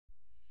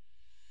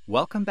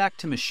Welcome back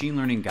to Machine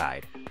Learning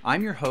Guide.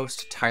 I'm your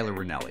host, Tyler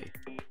Ranelli.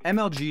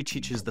 MLG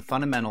teaches the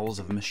fundamentals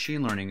of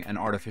machine learning and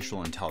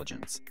artificial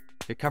intelligence.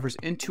 It covers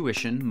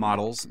intuition,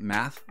 models,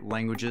 math,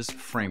 languages,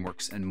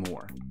 frameworks, and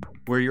more.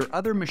 Where your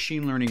other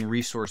machine learning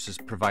resources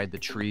provide the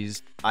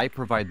trees, I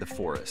provide the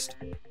forest.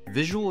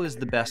 Visual is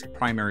the best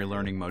primary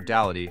learning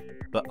modality,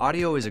 but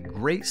audio is a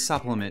great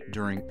supplement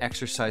during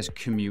exercise,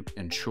 commute,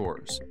 and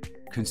chores.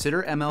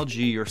 Consider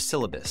MLG your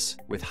syllabus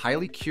with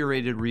highly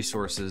curated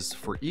resources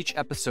for each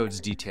episode's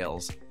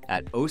details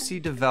at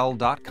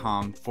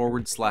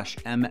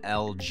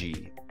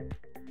ocdevel.com/MLG.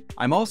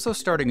 I'm also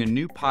starting a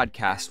new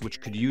podcast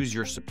which could use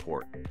your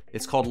support.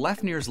 It's called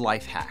Lefnir's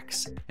Life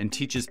Hacks and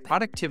teaches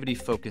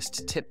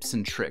productivity-focused tips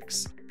and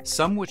tricks,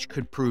 some which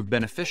could prove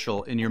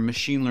beneficial in your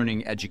machine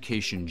learning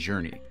education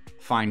journey.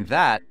 Find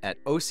that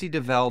at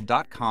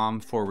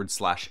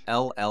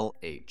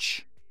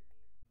ocdevel.com/LLH.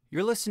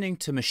 You're listening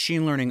to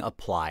Machine Learning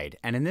Applied,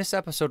 and in this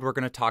episode we're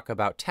going to talk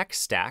about tech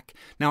stack.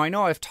 Now I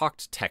know I've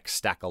talked tech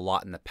stack a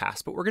lot in the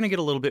past, but we're going to get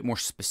a little bit more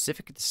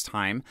specific this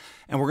time,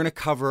 and we're going to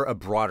cover a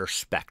broader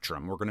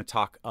spectrum. We're going to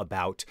talk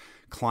about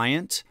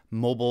client,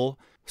 mobile,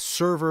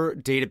 server,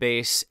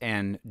 database,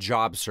 and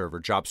job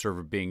server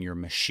being your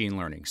machine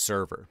learning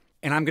server.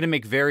 And I'm going to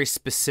make very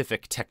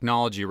specific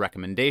technology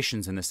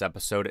recommendations in this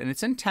episode, and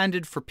it's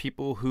intended for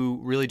people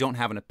who really don't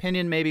have an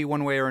opinion maybe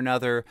one way or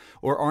another,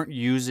 or aren't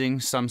using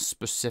some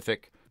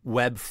specific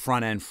web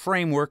front-end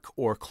framework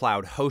or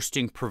cloud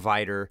hosting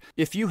provider.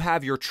 If you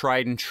have your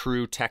tried and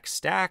true tech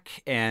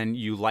stack and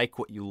you like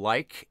what you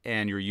like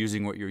and you're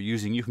using what you're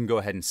using, you can go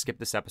ahead and skip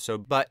this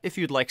episode. But if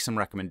you'd like some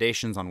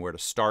recommendations on where to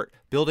start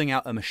building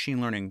out a machine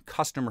learning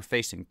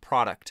customer-facing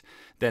product,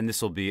 then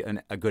this will be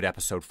a good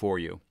episode for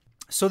you.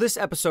 So this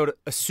episode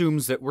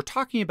assumes that we're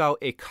talking about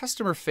a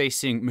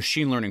customer-facing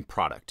machine learning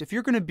product. If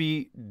you're going to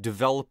be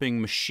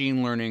developing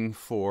machine learning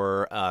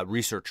for a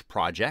research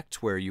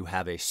project where you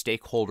have a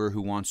stakeholder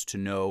who wants to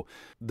know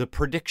the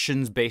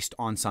predictions based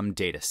on some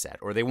data set,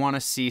 or they want to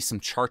see some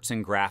charts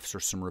and graphs or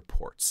some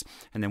reports,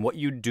 and then what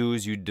you'd do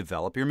is you'd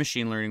develop your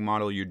machine learning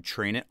model, you'd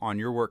train it on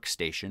your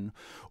workstation,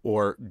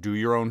 or do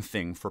your own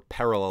thing for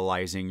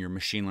parallelizing your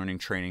machine learning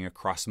training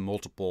across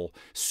multiple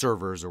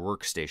servers or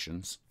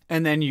workstations.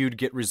 And then you'd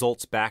get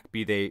results back,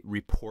 be they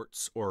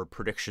reports or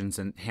predictions,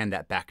 and hand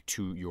that back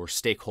to your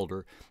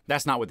stakeholder.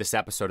 That's not what this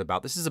episode is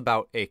about. This is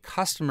about a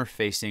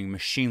customer-facing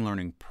machine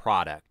learning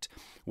product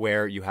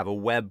where you have a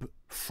web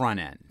front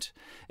end,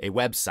 a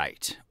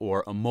website,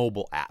 or a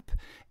mobile app,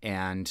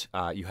 and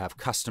you have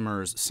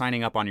customers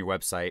signing up on your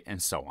website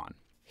and so on.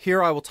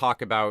 Here I will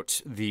talk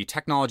about the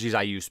technologies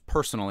I use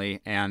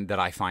personally and that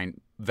I find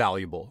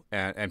valuable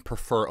and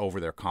prefer over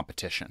their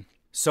competition.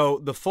 So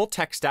the full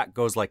tech stack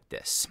goes like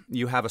this.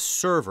 You have a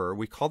server,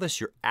 we call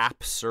this your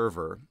app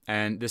server,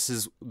 and this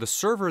is the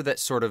server that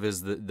sort of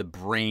is the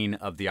brain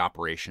of the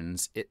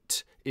operations.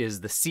 It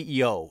is the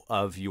CEO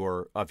of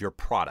your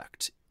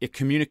product. It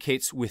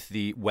communicates with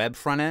the web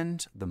front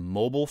end, the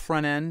mobile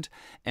front end,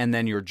 and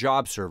then your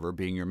job server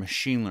being your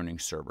machine learning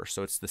server.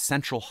 So it's the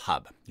central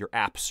hub, your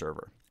app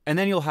server. And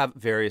then you'll have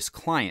various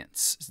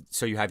clients.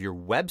 So you have your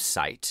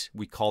website,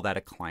 we call that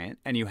a client,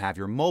 and you have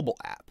your mobile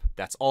app,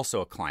 that's also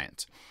a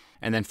client.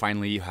 And then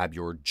finally, you have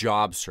your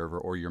job server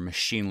or your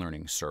machine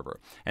learning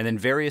server. And then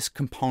various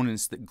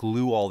components that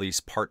glue all these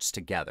parts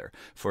together.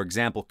 For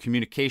example,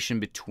 communication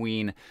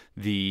between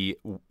the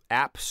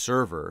app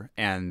server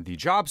and the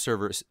job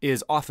servers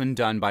is often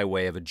done by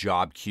way of a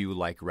job queue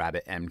like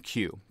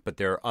RabbitMQ. But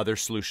there are other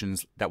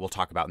solutions that we'll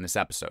talk about in this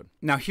episode.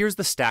 Now, here's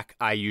the stack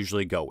I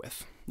usually go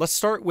with. Let's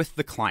start with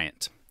the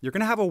client. You're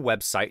going to have a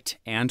website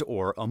and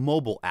or a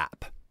mobile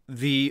app.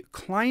 The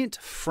client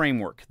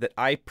framework that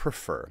I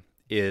prefer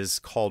is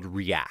called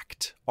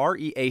React,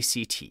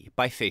 R-E-A-C-T,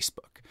 by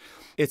Facebook.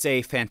 It's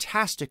a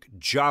fantastic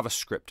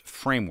JavaScript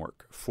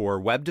framework for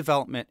web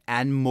development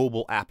and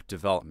mobile app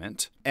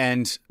development.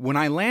 And when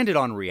I landed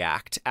on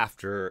React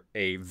after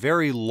a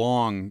very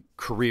long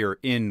career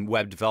in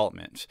web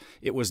development,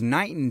 it was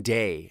night and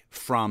day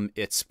from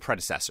its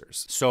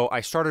predecessors. So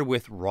I started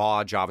with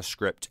raw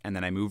JavaScript, and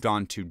then I moved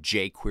on to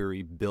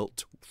jQuery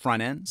built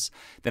front ends.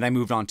 Then I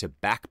moved on to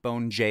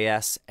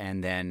Backbone.js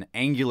and then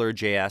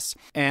Angular.js.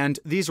 And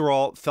these were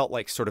all felt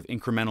like sort of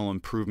incremental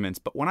improvements.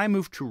 But when I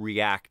moved to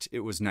React, it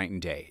was night and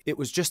day. It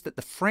was just that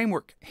the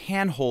framework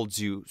handholds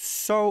you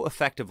so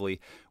effectively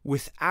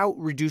without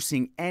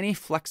reducing any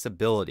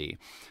flexibility.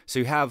 So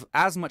you have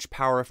as much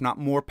power, if not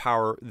more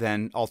power,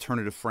 than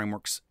alternative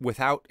frameworks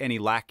without any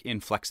lack in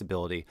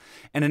flexibility.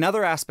 And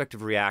another aspect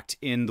of React,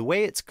 in the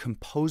way it's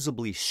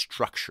composably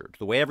structured,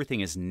 the way everything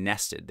is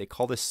nested, they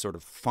call this sort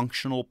of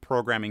functional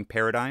programming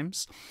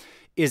paradigms.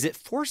 is it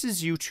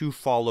forces you to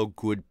follow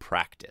good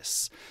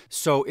practice.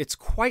 So it's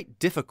quite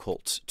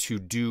difficult to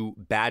do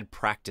bad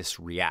practice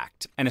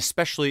React, and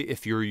especially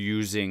if you're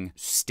using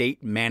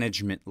state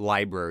management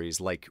libraries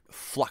like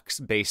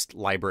Flux-based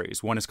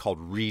libraries. One is called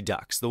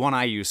Redux. The one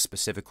I use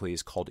specifically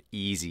is called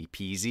Easy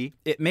Peasy.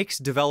 It makes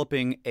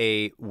developing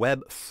a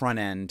web front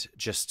end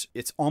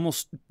it's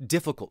almost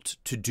difficult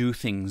to do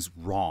things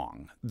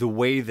wrong. The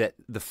way that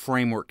the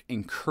framework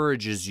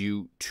encourages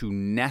you to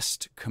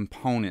nest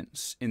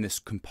components in this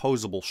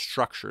composable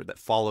structure that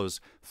follows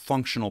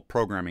functional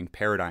programming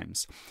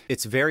paradigms.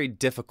 It's very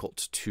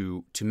difficult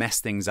to mess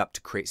things up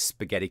to create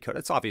spaghetti code.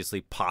 It's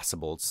obviously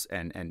possible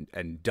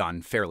and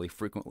done fairly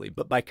frequently,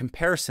 but by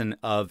comparison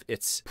of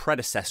its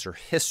predecessor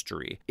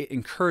history, it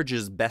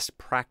encourages best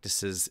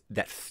practices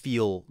that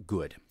feel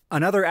good.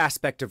 Another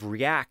aspect of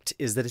React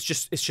is that it's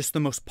just the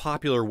most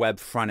popular web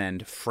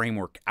front-end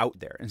framework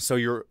out there. And so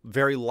you're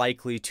very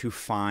likely to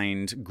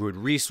find good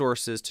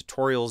resources,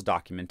 tutorials,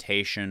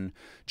 documentation,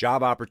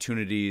 job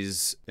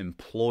opportunities,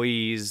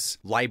 employees,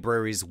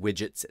 libraries,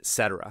 widgets,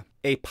 etc.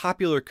 A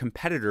popular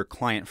competitor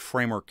client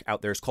framework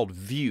out there is called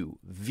Vue,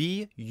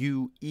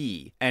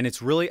 V-U-E, and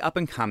it's really up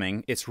and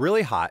coming. It's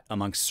really hot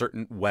amongst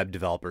certain web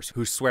developers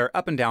who swear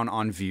up and down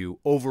on Vue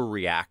over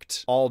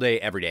React all day,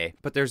 every day.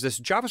 But there's this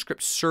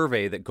JavaScript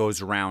survey that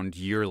goes around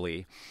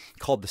yearly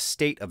called the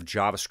State of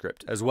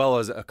JavaScript, as well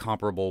as a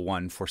comparable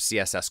one for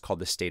CSS called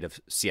the State of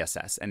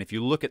CSS. And if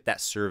you look at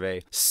that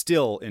survey,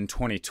 still in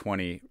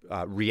 2020,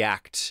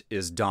 React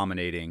is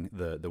dominating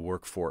the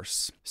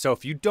workforce. So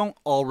if you don't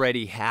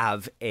already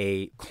have a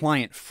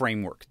client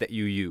framework that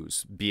you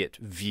use, be it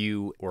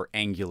Vue or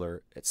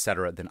Angular,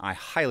 etc., then I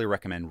highly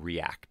recommend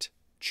React.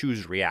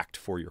 Choose React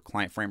for your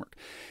client framework.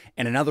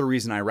 And another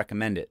reason I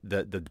recommend it,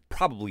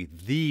 probably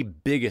the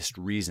biggest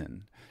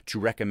reason to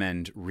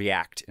recommend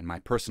React, in my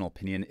personal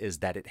opinion, is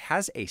that it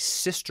has a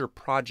sister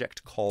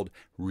project called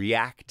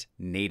React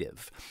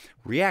Native.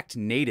 React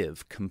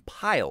Native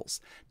compiles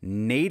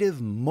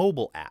native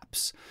mobile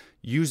apps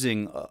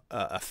using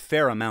a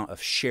fair amount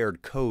of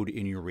shared code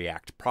in your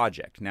React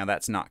project. Now,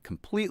 that's not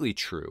completely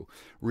true.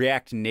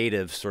 React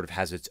Native sort of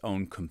has its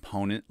own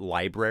component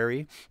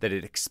library that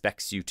it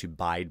expects you to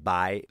abide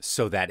by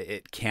so that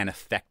it can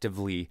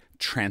effectively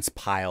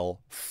transpile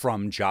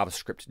from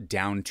JavaScript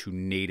down to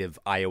native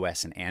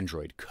iOS and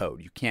Android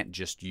code. You can't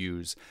just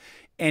use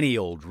any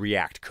old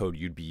React code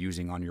you'd be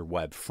using on your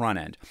web front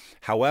end.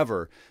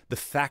 However, the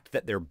fact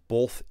that they're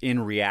both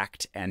in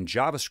React and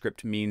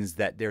JavaScript means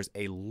that there's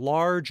a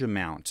large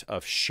amount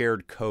of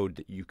shared code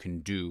that you can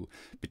do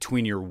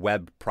between your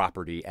web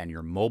property and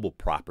your mobile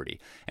property.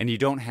 And you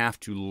don't have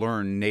to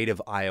learn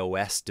native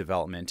iOS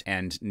development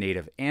and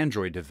native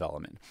Android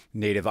development.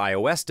 Native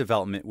iOS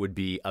development would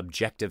be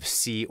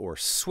Objective-C or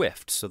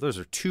Swift. So those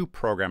are two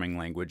programming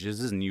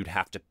languages, and you'd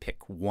have to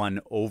pick one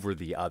over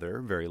the other,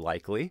 very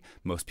likely.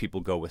 Most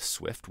people go with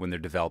Swift when they're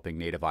developing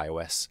native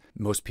iOS.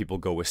 Most people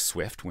go with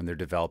Swift when they're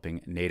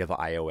developing native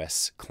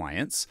iOS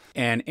clients.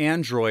 And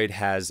Android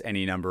has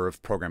any number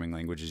of programming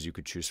languages you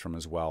could choose from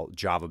as well,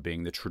 Java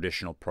being the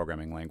traditional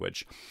programming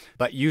language.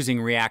 But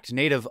using React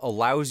Native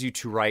allows you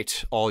to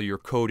write all your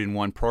code in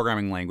one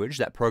programming language.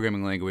 That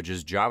programming language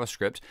is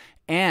JavaScript,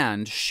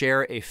 and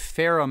share a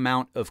fair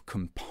amount of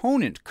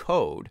component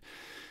code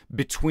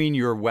between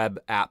your web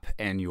app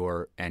and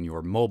your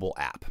mobile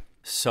app.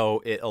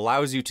 So it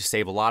allows you to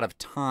save a lot of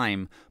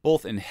time,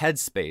 both in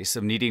headspace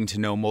of needing to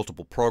know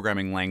multiple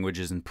programming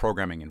languages and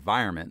programming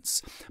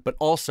environments, but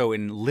also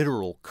in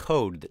literal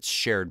code that's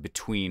shared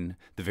between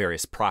the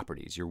various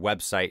properties, your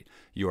website,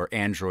 your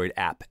Android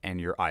app, and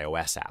your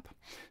iOS app.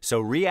 So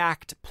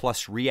React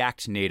plus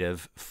React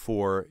Native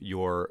for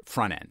your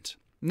front end.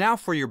 Now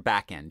for your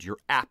back end, your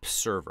app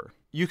server.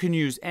 You can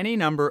use any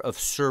number of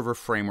server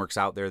frameworks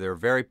out there. There are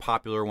very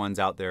popular ones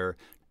out there.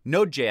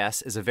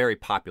 Node.js is a very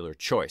popular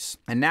choice,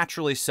 and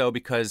naturally so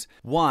because,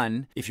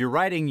 one, if you're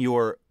writing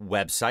your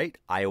website,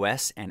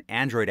 iOS, and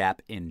Android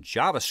app in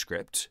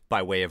JavaScript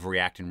by way of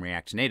React and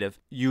React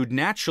Native, you'd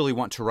naturally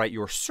want to write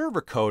your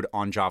server code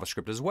on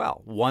JavaScript as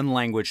well, one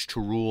language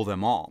to rule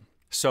them all.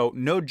 So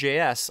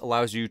Node.js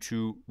allows you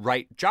to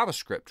write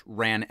JavaScript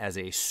ran as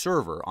a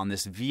server on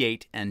this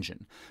V8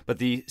 engine. But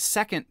the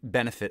second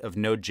benefit of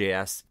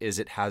Node.js is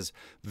it has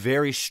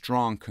very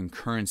strong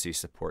concurrency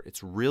support.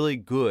 It's really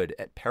good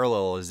at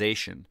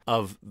parallelization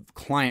of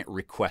client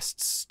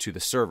requests to the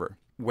server,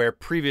 where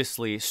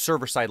previously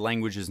server-side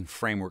languages and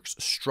frameworks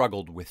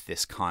struggled with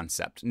this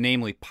concept.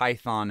 Namely,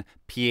 Python,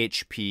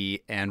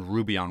 PHP, and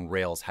Ruby on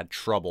Rails had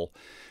trouble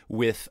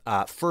with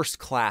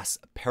first-class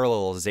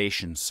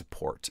parallelization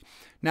support.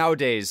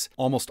 Nowadays,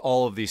 almost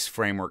all of these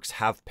frameworks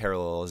have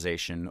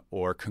parallelization,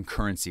 or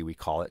concurrency we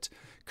call it.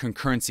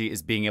 Concurrency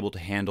is being able to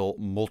handle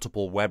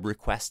multiple web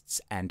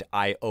requests and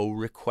I/O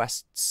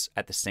requests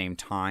at the same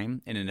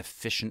time in an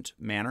efficient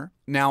manner.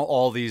 Now,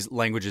 all these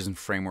languages and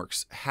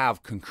frameworks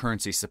have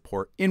concurrency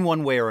support in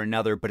one way or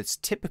another, but it's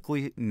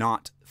typically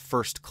not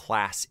first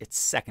class, it's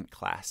second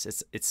class.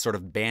 It's sort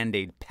of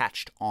Band-Aid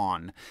patched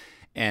on.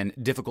 and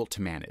difficult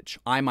to manage.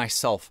 I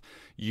myself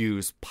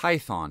use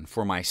Python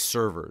for my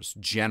servers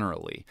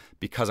generally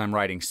because I'm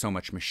writing so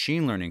much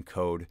machine learning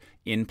code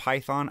in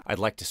Python. I'd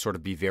like to sort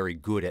of be very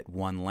good at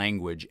one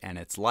language and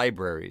its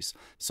libraries.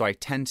 So I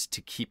tend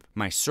to keep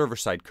my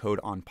server-side code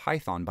on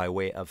Python by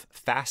way of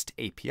Fast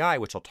API,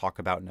 which I'll talk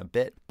about in a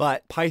bit.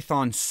 But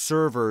Python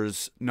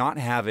servers not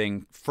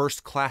having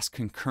first-class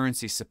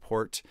concurrency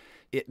support,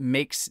 it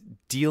makes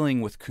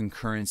dealing with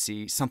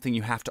concurrency something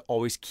you have to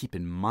always keep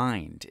in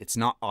mind. It's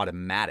not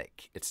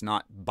automatic. It's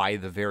not by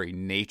the very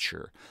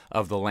nature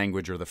of the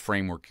language or the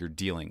framework you're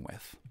dealing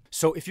with.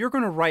 So if you're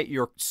going to write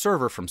your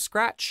server from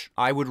scratch,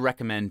 I would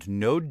recommend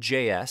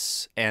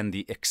Node.js and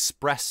the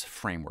Express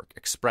framework.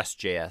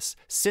 Express.js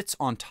sits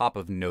on top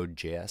of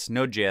Node.js.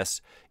 Node.js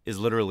is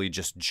literally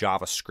just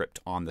JavaScript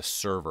on the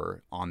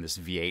server on this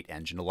V8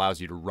 engine. It allows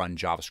you to run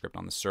JavaScript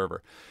on the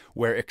server,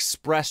 where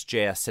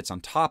Express.js sits on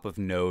top of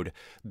Node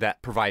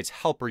that provides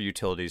helper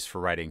utilities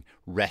for writing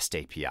REST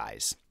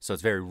APIs. So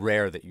it's very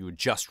rare that you would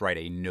just write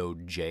a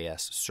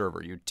Node.js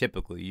server. You'd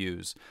typically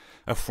use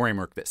a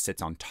framework that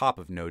sits on top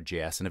of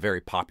Node.js, and a very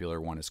popular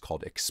one is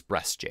called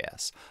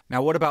Express.js.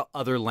 Now, what about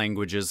other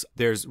languages?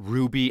 There's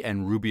Ruby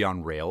and Ruby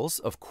on Rails,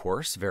 of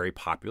course, very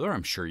popular.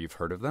 I'm sure you've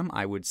heard of them.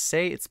 I would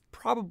say it's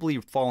probably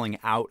falling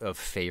out of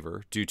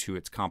favor due to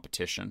its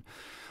competition.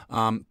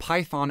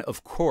 Python,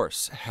 of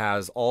course,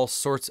 has all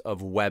sorts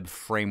of web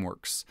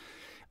frameworks.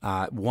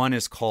 One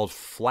is called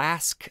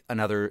Flask,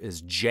 another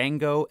is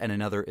Django, and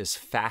another is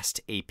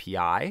Fast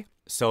API.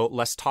 So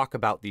let's talk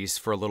about these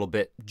for a little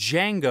bit.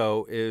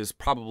 Django is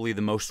probably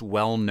the most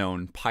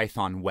well-known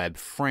Python web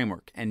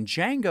framework, and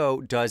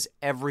Django does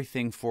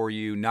everything for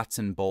you, nuts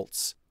and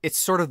bolts. It's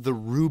sort of the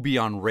Ruby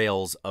on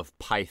Rails of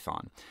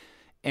Python.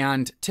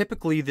 And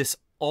typically this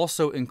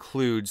also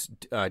includes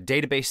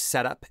database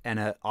setup and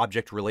an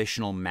object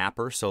relational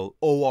mapper. So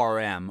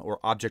ORM, or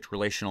object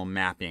relational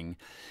mapping,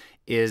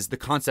 is the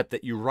concept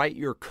that you write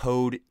your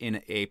code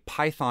in a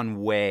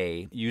Python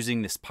way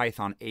using this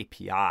Python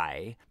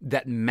API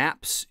that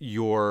maps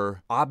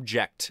your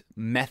object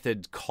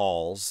method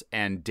calls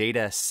and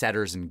data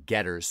setters and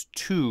getters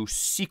to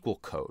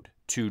SQL code,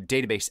 to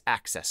database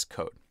access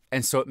code.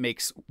 And so it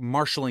makes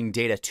marshaling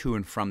data to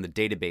and from the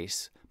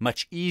database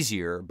much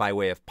easier by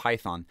way of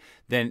Python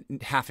than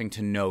having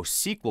to know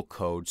SQL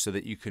code so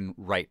that you can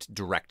write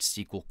direct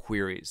SQL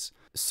queries.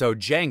 So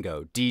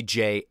Django,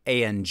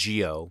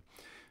 D-J-A-N-G-O,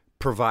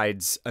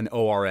 provides an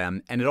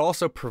ORM, and it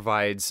also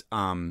provides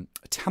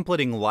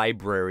templating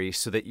library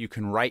so that you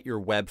can write your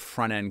web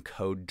front-end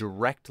code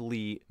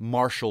directly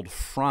marshaled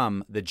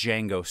from the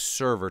Django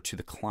server to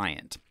the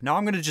client. Now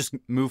I'm going to just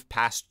move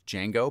past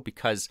Django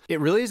because it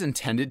really is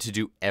intended to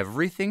do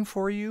everything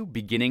for you,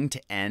 beginning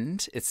to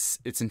end. It's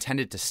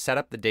intended to set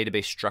up the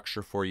database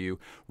structure for you,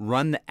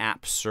 run the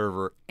app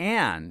server,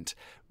 and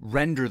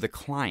render the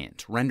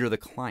client.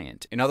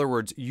 In other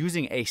words,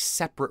 using a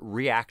separate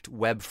React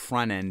web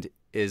front-end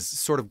is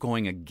sort of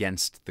going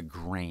against the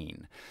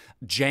grain.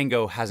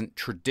 Django hasn't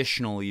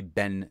traditionally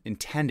been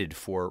intended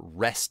for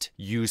REST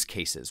use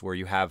cases where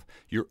you have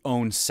your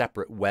own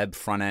separate web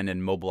front end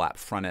and mobile app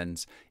front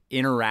ends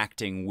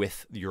interacting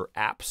with your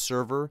app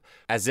server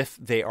as if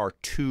they are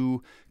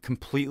two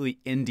completely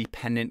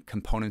independent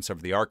components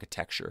of the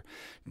architecture.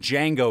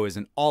 Django is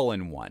an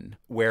all-in-one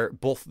where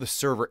both the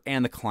server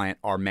and the client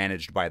are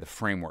managed by the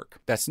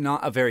framework. That's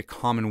not a very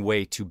common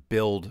way to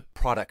build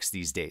products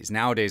these days.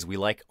 Nowadays, we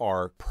like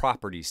our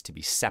properties to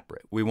be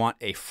separate. We want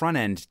a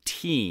front-end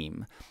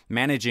team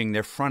managing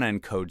their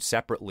front-end code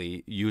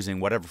separately using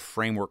whatever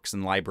frameworks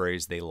and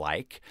libraries they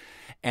like,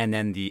 and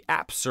then the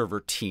app server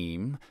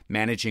team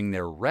managing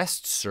their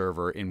REST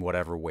server in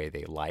whatever way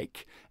they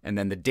like, and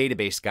then the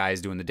database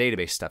guys doing the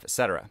database stuff,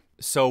 etc.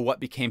 So what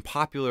became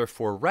popular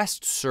for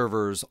REST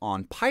servers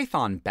on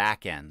Python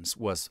backends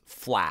was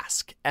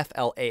Flask,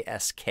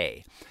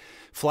 F-L-A-S-K.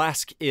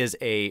 Flask is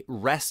a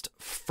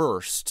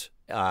REST-first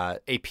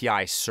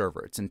API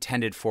server. It's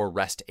intended for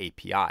REST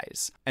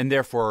APIs, and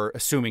therefore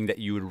assuming that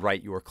you would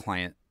write your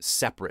client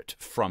separate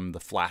from the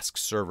Flask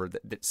server,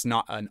 that's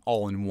not an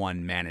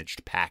all-in-one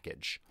managed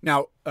package.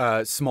 Now,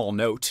 small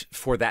note,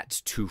 for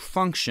that to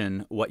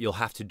function, what you'll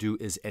have to do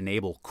is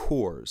enable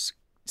CORS.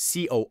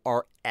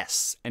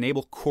 C-O-R-S,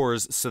 enable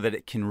CORS so that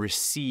it can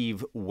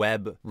receive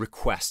web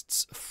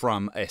requests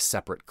from a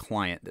separate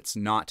client that's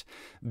not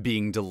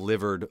being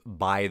delivered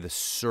by the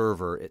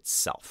server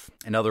itself.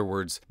 In other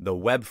words, the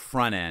web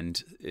front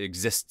end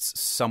exists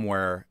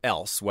somewhere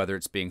else, whether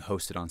it's being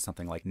hosted on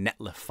something like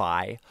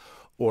Netlify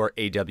or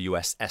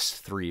AWS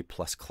S3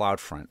 plus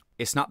CloudFront.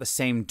 It's not the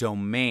same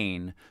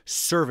domain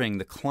serving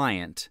the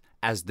client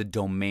as the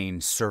domain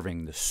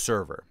serving the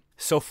server.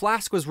 So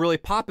Flask was really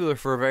popular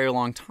for a very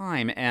long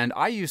time, and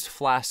I used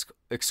Flask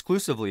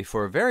exclusively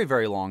for a very,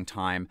 very long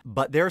time,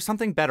 but there's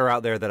something better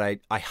out there that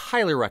I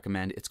highly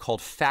recommend. It's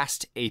called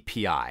Fast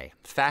API.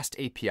 Fast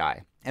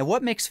API. And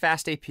what makes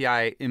Fast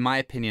API, in my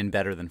opinion,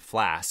 better than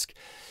Flask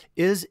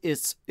is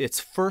its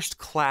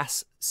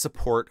first-class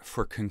support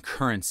for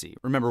concurrency.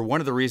 Remember, one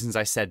of the reasons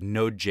I said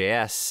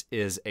Node.js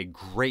is a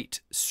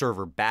great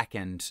server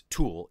backend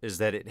tool is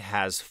that it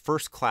has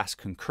first-class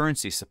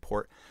concurrency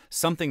support,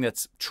 something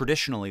that's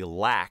traditionally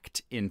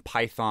lacked in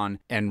Python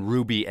and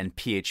Ruby and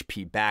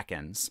PHP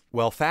backends.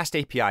 Well, Fast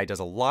API does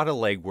a lot of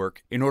legwork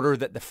in order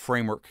that the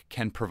framework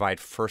can provide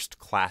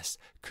first-class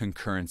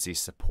concurrency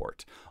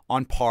support,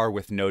 on par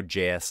with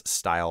Node.js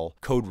style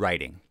code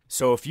writing.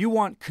 So if you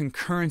want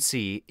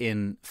concurrency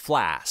in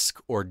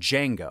Flask or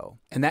Django,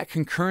 and that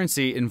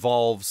concurrency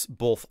involves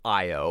both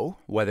I/O,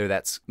 whether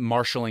that's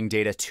marshaling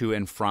data to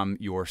and from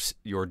your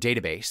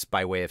database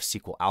by way of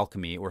SQL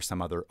Alchemy or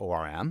some other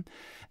ORM,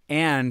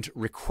 and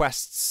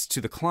requests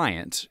to the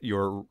client,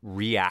 your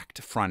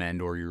React front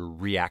end or your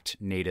React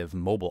native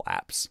mobile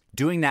apps.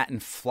 Doing that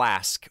in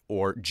Flask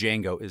or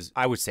Django is,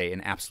 I would say,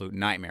 an absolute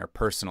nightmare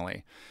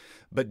personally.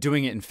 But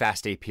doing it in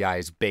Fast API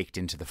is baked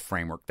into the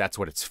framework. That's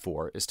what it's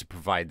for, is to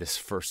provide this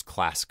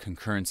first-class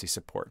concurrency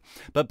support.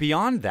 But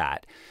beyond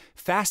that,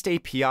 Fast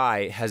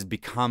API has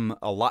become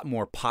a lot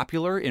more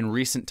popular in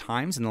recent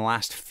times, in the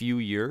last few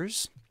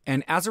years.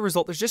 And as a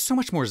result, there's just so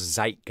much more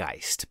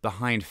zeitgeist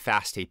behind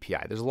Fast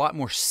API. There's a lot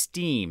more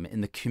steam in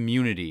the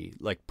community,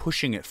 like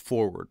pushing it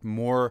forward.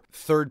 More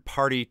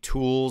third-party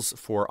tools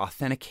for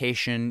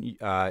authentication,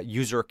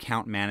 user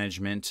account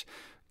management,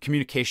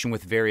 communication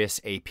with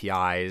various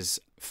APIs,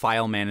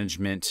 file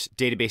management,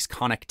 database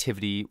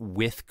connectivity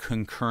with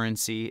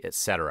concurrency,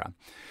 etc.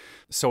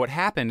 So what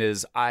happened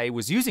is I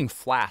was using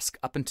Flask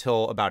up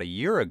until about a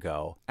year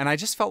ago, and I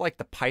just felt like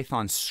the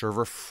Python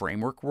server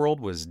framework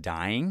world was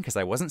dying because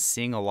I wasn't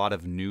seeing a lot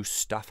of new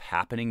stuff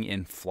happening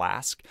in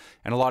Flask.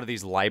 And a lot of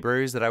these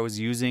libraries that I was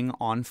using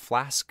on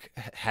Flask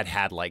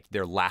had like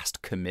their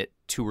last commit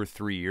 2 or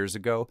 3 years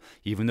ago,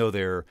 even though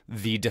they're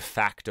the de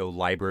facto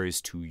libraries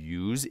to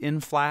use in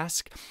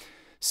Flask.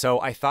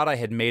 So I thought I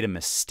had made a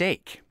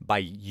mistake by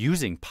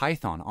using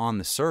Python on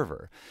the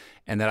server,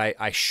 and that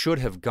I should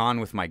have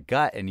gone with my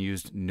gut and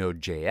used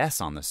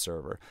Node.js on the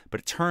server. But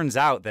it turns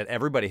out that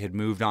everybody had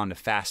moved on to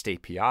Fast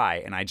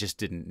API, and I just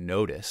didn't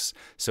notice.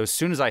 So as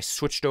soon as I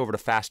switched over to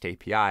Fast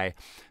API,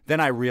 then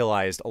I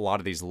realized a lot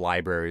of these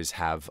libraries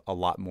have a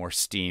lot more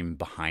steam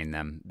behind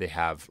them. They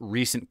have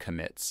recent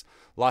commits,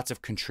 lots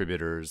of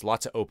contributors,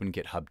 lots of open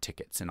GitHub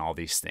tickets, and all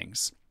these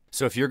things.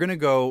 So if you're going to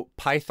go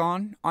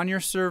Python on your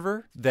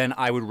server, then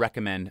I would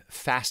recommend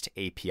Fast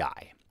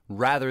API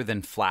rather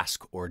than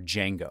Flask or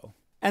Django.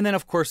 And then,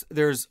 of course,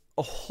 there's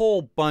a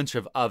whole bunch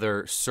of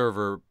other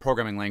server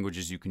programming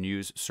languages you can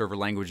use, server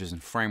languages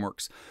and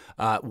frameworks.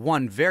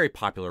 One very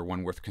popular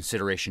one worth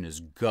consideration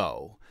is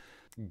Go.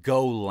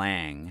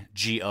 Golang,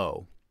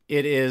 G-O.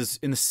 It is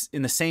in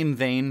the same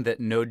vein that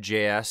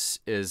Node.js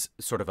is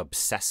sort of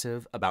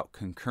obsessive about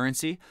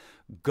concurrency.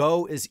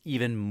 Go is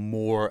even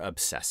more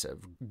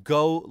obsessive.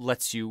 Go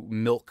lets you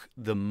milk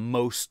the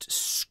most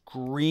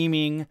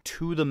screaming,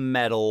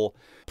 to-the-metal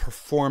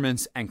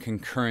performance and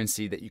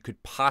concurrency that you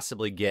could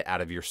possibly get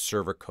out of your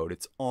server code.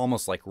 It's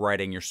almost like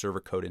writing your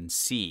server code in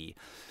C,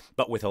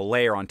 but with a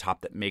layer on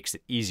top that makes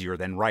it easier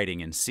than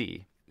writing in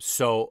C.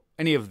 So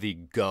any of the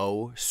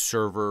Go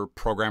server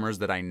programmers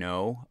that I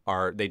know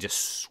they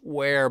just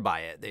swear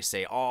by it. They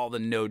say all the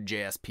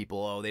Node.js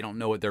people, they don't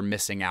know what they're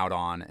missing out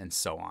on, and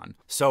so on.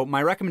 So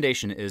my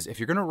recommendation is if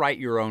you're going to write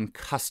your own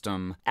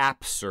custom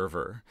app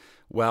server,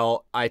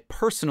 well, I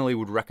personally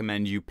would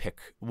recommend you pick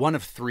one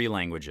of 3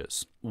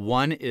 languages.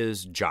 One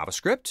is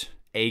JavaScript,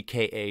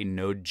 aka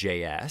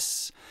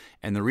Node.js.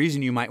 And the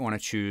reason you might want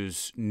to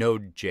choose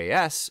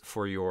Node.js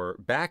for your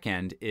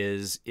backend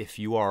is if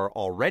you are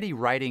already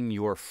writing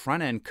your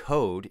front-end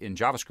code in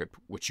JavaScript,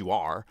 which you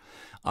are,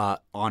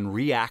 on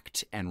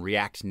React and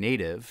React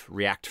Native,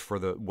 React for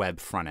the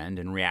web front-end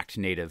and React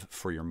Native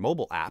for your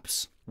mobile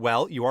apps,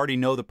 well, you already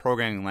know the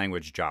programming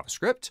language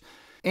JavaScript.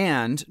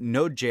 And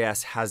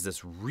Node.js has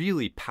this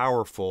really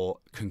powerful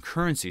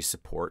concurrency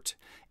support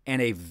and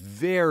a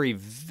very,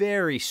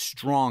 very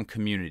strong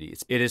community.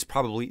 It is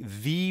probably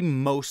the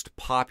most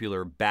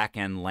popular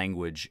backend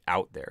language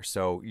out there.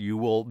 So you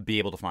will be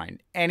able to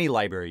find any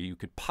library you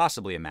could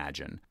possibly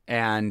imagine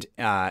and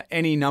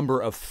any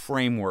number of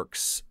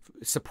frameworks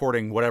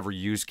supporting whatever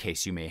use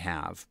case you may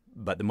have.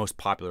 But the most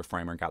popular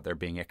framework out there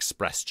being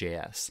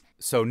Express.js.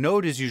 So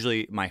Node is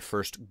usually my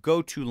first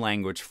go-to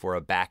language for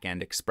a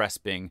backend, Express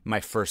being my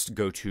first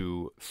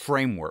go-to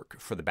framework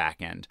for the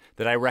backend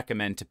that I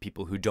recommend to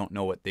people who don't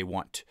know what they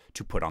want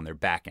to put on their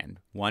backend.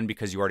 1,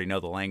 because you already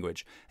know the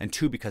language, and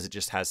 2, because it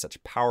just has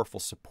such powerful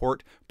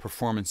support,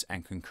 performance,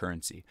 and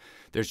concurrency.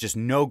 There's just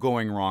no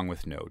going wrong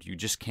with Node. You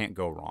just can't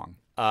go wrong.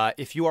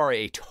 If you are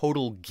a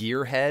total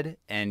gearhead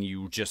and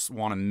you just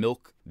want to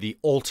milk the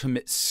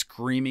ultimate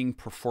screaming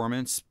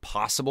performance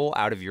possible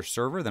out of your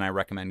server, then I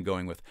recommend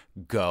going with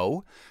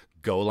Golang.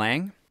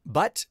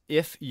 But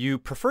if you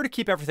prefer to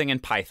keep everything in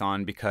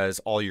Python because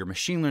all your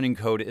machine learning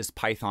code is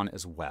Python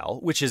as well,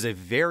 which is a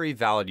very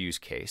valid use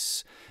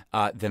case,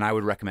 then I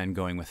would recommend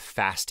going with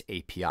Fast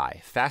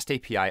API. Fast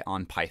API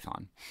on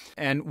Python.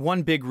 And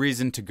one big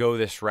reason to go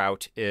this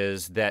route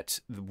is that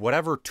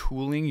whatever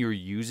tooling you're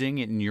using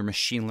in your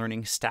machine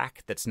learning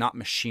stack that's not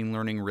machine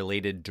learning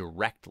related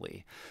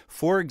directly,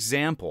 for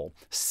example,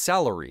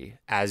 Celery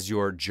as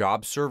your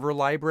job server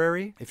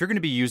library, if you're going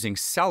to be using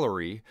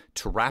Celery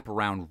to wrap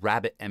around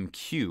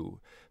RabbitMQ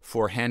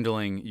for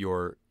handling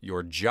your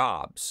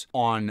jobs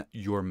on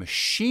your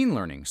machine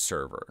learning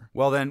server,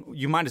 well, then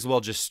you might as well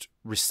just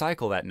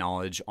recycle that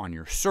knowledge on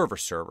your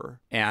server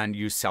and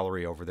use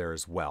Celery over there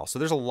as well. So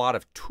there's a lot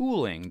of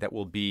tooling that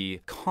will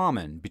be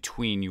common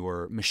between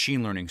your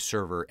machine learning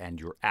server and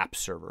your app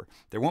server.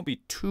 There won't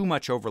be too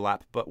much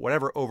overlap, but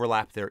whatever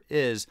overlap there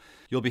is,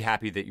 you'll be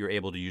happy that you're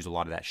able to use a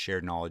lot of that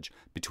shared knowledge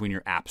between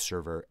your app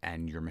server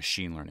and your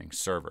machine learning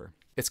server.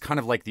 It's kind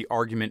of like the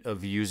argument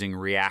of using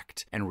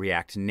React and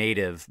React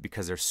Native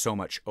because there's so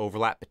much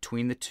overlap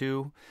between the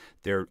two.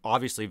 They're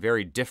obviously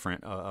very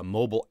different. A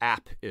mobile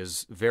app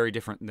is very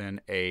different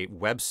than a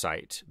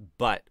website,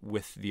 but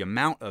with the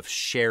amount of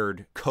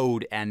shared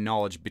code and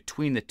knowledge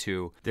between the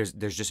two, there's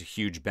just a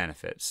huge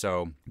benefit.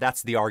 So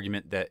that's the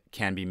argument that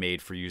can be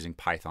made for using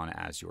Python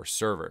as your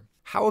server.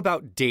 How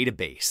about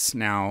database?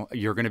 Now,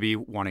 you're going to be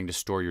wanting to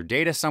store your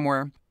data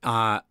somewhere.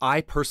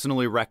 I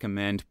personally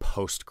recommend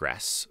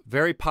Postgres.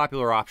 Very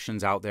popular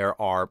options out there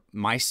are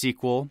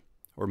MySQL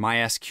or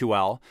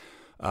MySQL,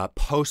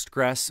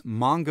 Postgres,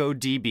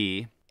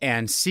 MongoDB,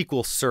 and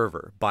SQL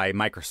Server by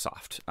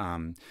Microsoft.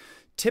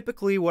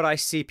 Typically, what I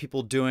see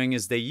people doing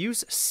is they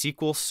use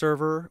SQL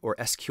Server or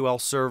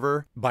SQL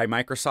Server by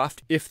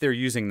Microsoft if they're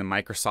using the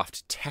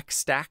Microsoft tech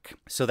stack.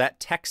 So that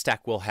tech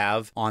stack will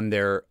have on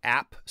their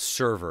app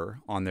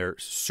server, on their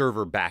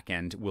server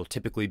backend, will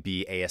typically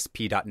be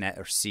ASP.NET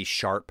or C#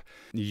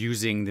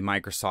 using the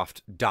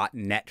Microsoft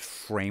 .NET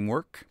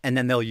framework. And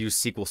then they'll use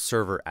SQL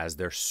Server as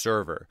their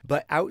server.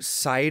 But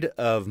outside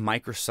of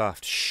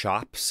Microsoft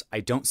shops, I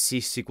don't see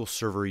SQL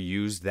Server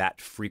used that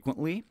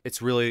frequently.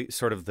 It's really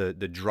sort of the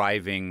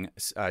driving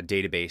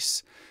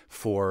database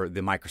for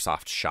the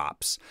Microsoft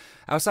shops.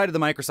 Outside of the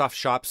Microsoft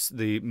shops,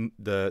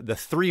 the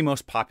three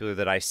most popular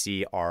that I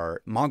see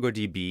are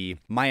MongoDB,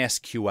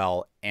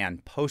 MySQL,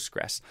 and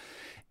Postgres.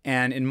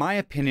 And in my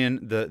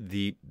opinion,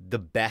 the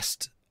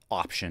best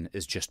option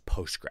is just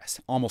Postgres.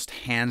 Almost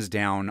hands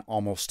down,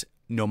 almost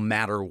no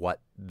matter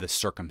what the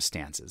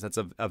circumstances. That's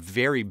a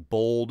very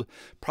bold,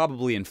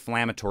 probably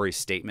inflammatory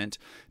statement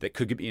that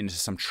could get me into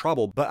some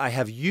trouble, but I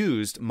have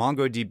used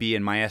MongoDB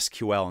and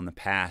MySQL in the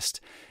past,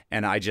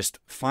 and I just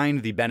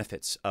find the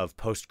benefits of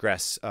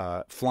Postgres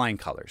flying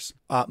colors.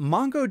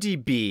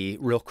 MongoDB,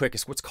 real quick,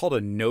 is what's called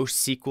a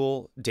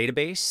NoSQL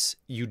database.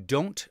 You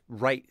don't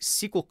write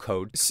SQL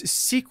code.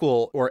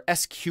 SQL or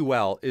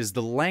SQL is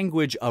the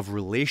language of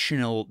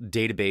relational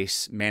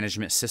database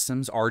management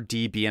systems,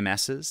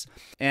 RDBMSs.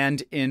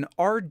 And in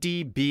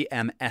RDBMSs,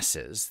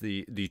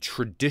 the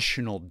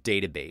traditional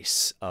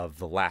database of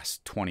the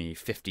last 20,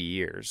 50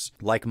 years,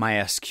 like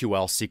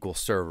MySQL, SQL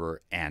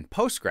Server, and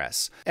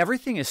Postgres,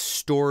 everything is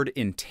stored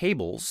in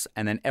tables,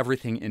 and then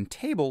everything in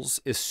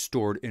tables is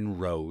stored in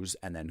rows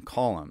and then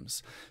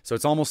columns. So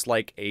it's almost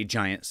like a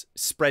giant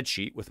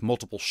spreadsheet with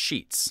multiple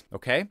sheets,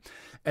 okay?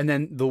 And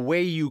then the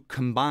way you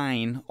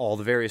combine all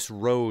the various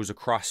rows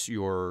across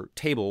your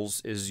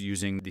tables is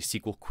using the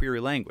SQL query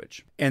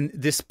language. And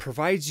this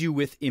provides you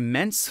with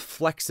immense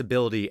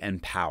flexibility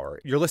and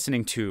power. You're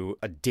listening to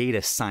a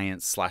data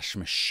science /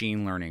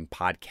 machine learning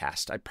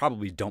podcast. I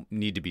probably don't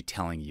need to be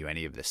telling you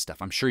any of this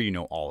stuff. I'm sure you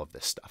know all of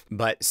this stuff.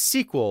 But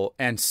SQL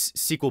and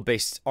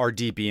SQL-based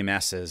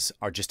RDBMSs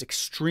are just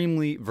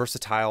extremely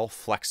versatile,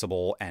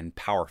 flexible, and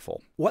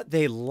powerful. What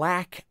they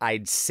lack,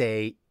 I'd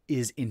say,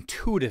 is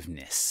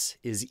intuitiveness,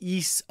 is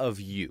ease of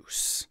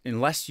use.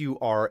 Unless you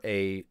are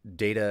a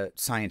data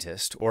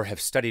scientist or have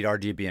studied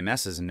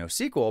RDBMSs and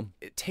NoSQL,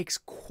 it takes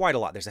quite a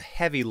lot. There's a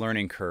heavy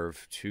learning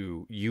curve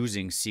to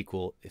using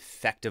SQL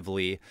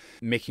effectively,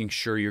 making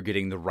sure you're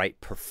getting the right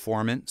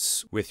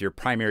performance with your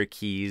primary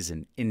keys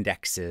and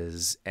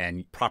indexes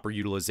and proper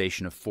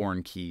utilization of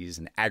foreign keys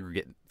and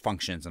aggregate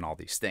functions and all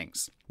these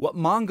things. What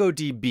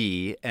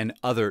MongoDB and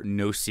other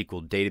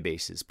NoSQL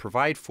databases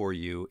provide for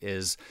you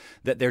is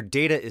that their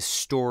data is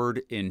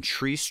stored in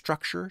tree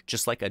structure,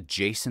 just like a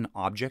JSON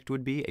object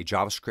would be, a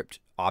JavaScript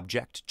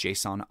object,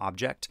 JSON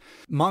object.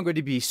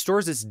 MongoDB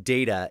stores its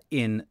data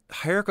in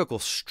hierarchical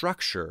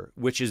structure,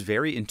 which is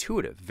very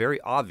intuitive, very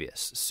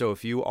obvious. So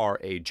if you are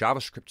a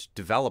JavaScript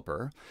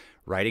developer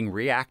writing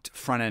React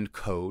front-end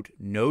code,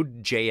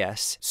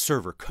 Node.js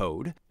server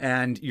code,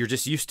 and you're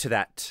just used to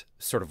that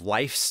sort of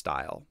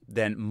lifestyle,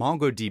 then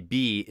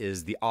MongoDB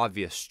is the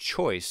obvious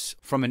choice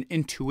from an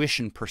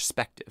intuition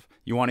perspective.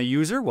 You want a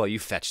user? Well, you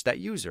fetch that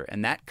user,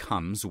 and that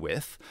comes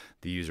with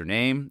the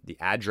username, the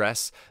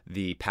address,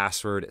 the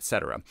password,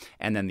 etc.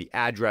 And then the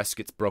address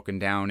gets broken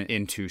down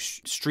into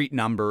street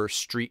number,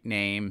 street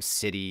name,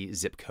 city,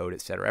 zip code,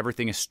 etc.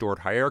 Everything is stored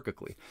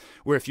hierarchically.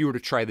 Where if you were to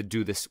try to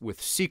do this with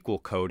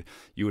SQL code,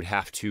 you would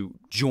have to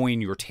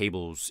join your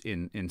tables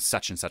in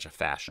such and such a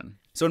fashion.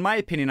 So in my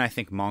opinion, I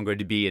think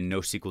MongoDB and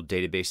NoSQL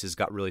databases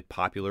got really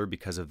popular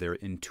because of their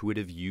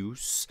intuitive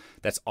use.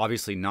 That's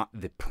obviously not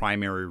the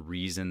primary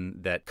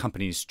reason that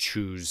companies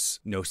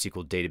choose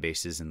NoSQL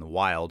databases in the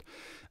wild.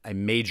 A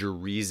major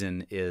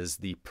reason is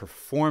the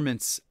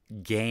performance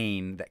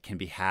gain that can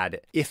be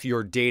had if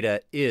your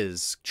data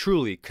is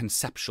truly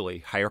conceptually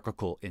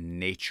hierarchical in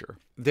nature.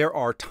 There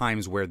are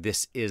times where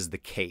this is the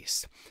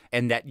case,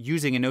 and that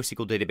using a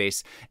NoSQL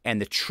database and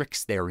the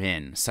tricks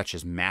therein, such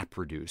as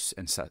MapReduce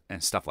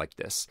and stuff like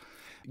this,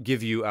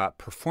 give you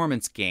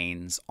performance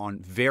gains on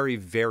very,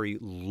 very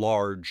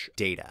large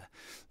data.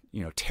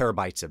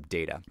 Terabytes of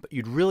data. But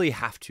you'd really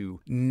have to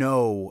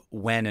know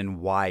when and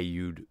why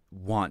you'd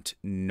want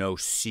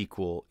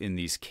NoSQL in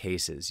these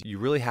cases. You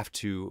really have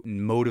to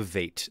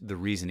motivate the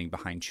reasoning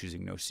behind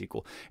choosing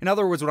NoSQL. In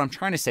other words, what I'm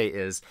trying to say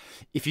is,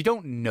 if you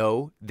don't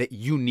know that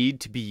you need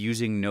to be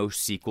using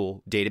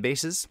NoSQL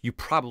databases, you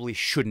probably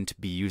shouldn't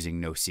be using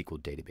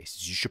NoSQL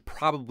databases. You should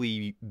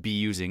probably be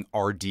using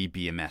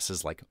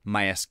RDBMSs like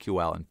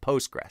MySQL and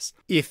Postgres.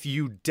 If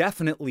you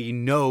definitely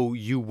know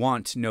you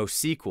want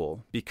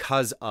NoSQL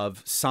because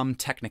of some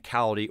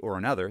technicality or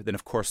another, then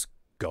of course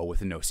go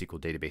with a NoSQL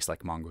database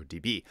like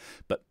MongoDB.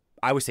 But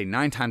I would say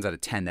 9 times out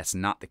of 10, that's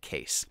not the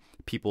case.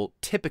 People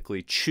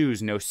typically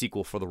choose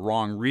NoSQL for the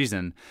wrong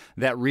reason,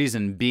 that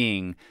reason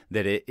being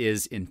that it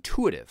is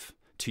intuitive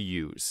to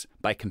use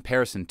by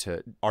comparison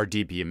to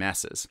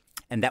RDBMSs.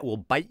 And that will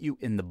bite you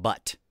in the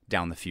butt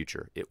down the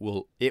future. It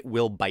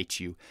will bite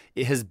you.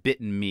 It has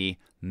bitten me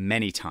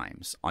many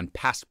times on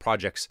past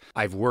projects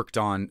I've worked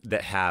on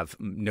that have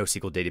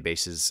NoSQL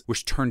databases,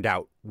 which turned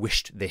out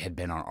wished they had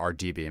been on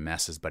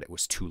RDBMSs, but it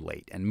was too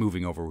late and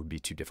moving over would be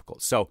too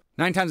difficult. So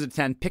 9 times out of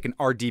 10, pick an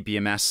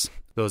RDBMS.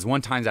 Those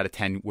 1 times out of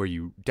 10 where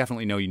you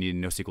definitely know you need a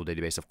NoSQL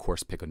database, of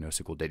course, pick a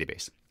NoSQL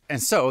database.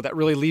 And so that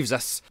really leaves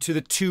us to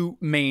the 2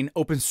 main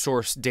open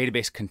source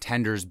database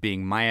contenders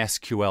being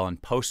MySQL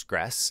and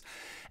Postgres.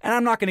 And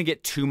I'm not going to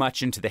get too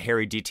much into the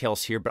hairy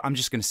details here, but I'm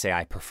just going to say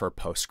I prefer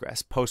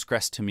Postgres.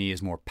 Postgres to me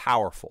is more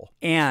powerful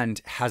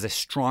and has a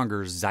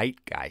stronger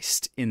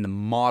zeitgeist in the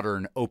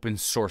modern open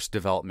source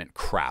development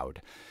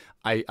crowd.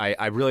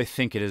 I really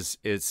think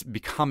it's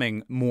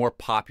becoming more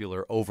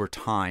popular over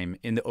time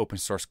in the open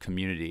source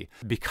community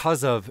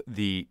because of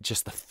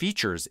just the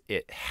features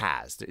it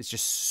has. It's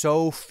just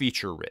so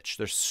feature rich.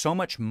 There's so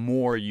much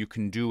more you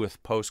can do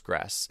with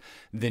Postgres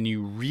than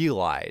you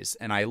realize,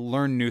 and I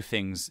learn new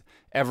things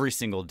every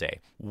single day.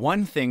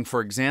 One thing,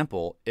 for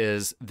example,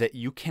 is that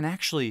you can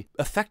actually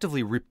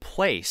effectively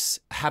replace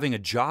having a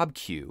job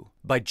queue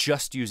by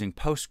just using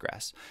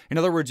Postgres. In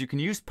other words, you can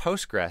use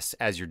Postgres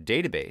as your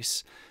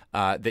database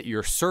that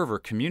your server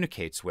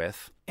communicates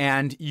with,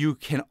 and you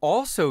can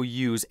also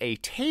use a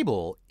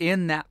table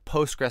in that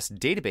Postgres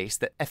database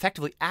that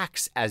effectively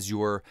acts as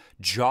your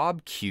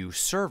job queue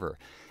server.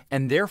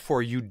 And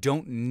therefore, you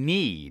don't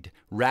need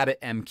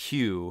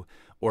RabbitMQ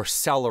or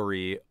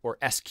Celery or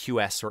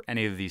SQS or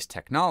any of these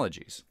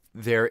technologies.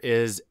 There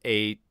is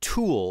a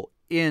tool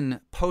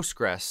in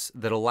Postgres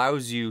that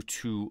allows you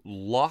to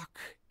lock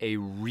a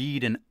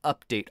read and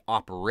update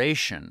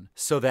operation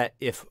so that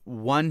if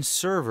one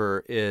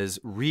server is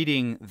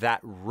reading that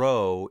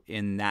row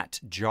in that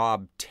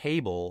job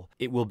table,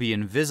 it will be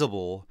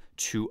invisible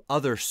to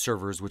other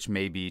servers which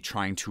may be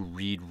trying to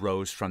read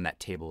rows from that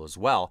table as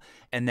well.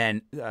 And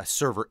then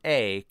server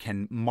A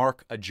can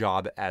mark a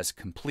job as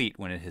complete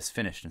when it has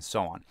finished and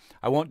so on.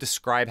 I won't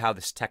describe how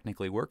this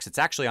technically works. It's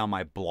actually on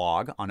my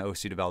blog on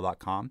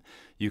ocdevel.com.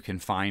 You can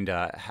find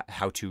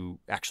how to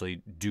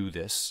actually do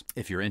this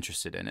if you're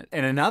interested in it.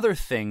 And another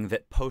thing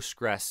that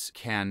Postgres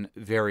can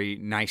very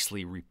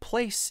nicely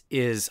replace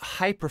is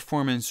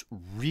high-performance,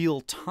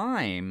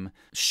 real-time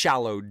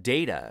shallow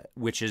data,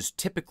 which is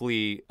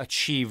typically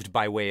achieved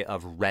by way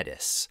of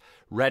Redis.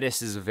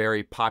 Redis is a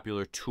very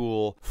popular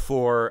tool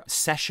for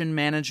session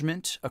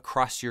management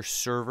across your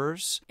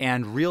servers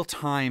and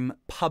real-time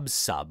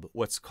pub/sub.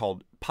 What's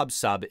called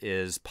pub/sub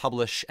is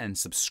publish and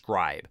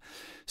subscribe,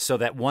 so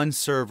that one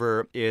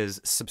server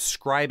is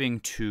subscribing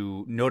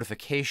to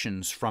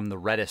notifications from the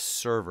Redis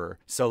server.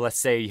 So let's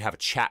say you have a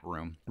chat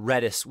room.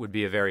 Redis would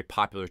be a very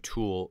popular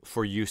tool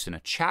for use in a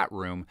chat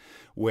room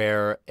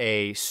where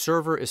a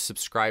server is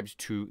subscribed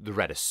to the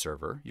Redis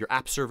server. Your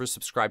app server is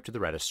subscribed to the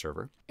Redis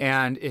server.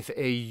 And if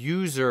a user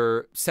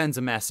user sends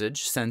a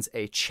message, sends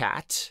a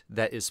chat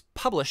that is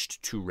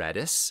published to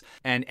Redis,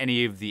 and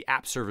any of the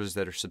app servers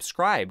that are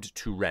subscribed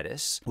to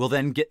Redis will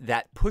then get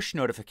that push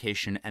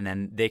notification, and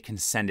then they can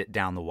send it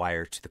down the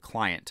wire to the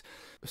client.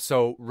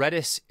 So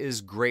Redis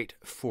is great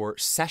for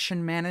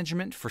session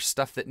management, for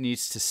stuff that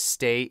needs to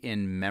stay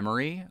in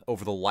memory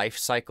over the life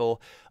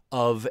cycle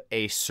of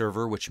a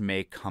server, which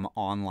may come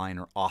online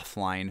or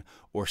offline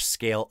or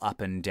scale up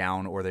and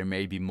down, or there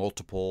may be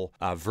multiple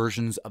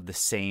versions of the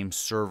same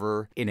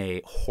server in a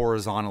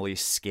horizontally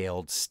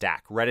scaled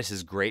stack. Redis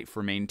is great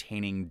for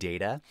maintaining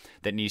data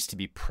that needs to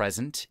be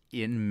present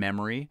in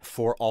memory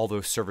for all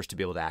those servers to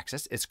be able to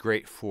access. It's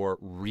great for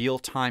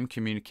real-time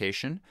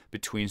communication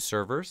between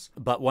servers.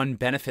 But one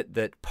benefit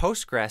that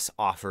Postgres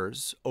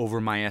offers over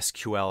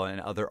MySQL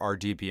and other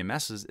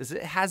RDBMSs is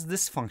it has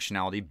this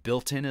functionality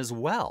built in as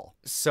well.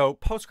 So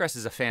Postgres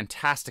is a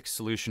fantastic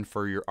solution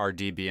for your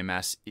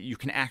RDBMS. You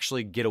can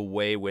actually get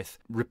away with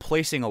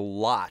replacing a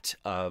lot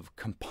of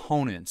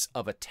components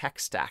of a tech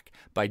stack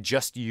by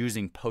just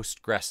using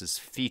Postgres's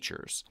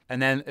features.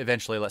 And then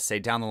eventually, let's say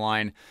down the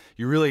line,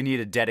 you really need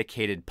a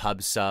dedicated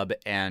pub sub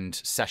and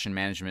session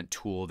management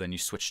tool, then you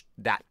switch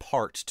that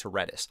part to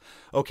Redis.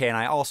 Okay, and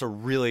I also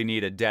really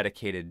need a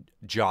dedicated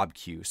job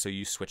queue, so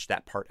you switch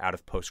that part out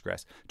of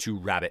Postgres to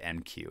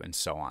RabbitMQ and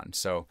so on.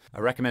 So I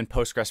recommend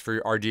Postgres for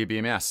your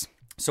RDBMS.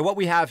 So what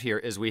we have here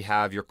is we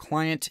have your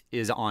client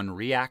is on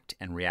React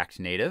and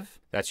React Native.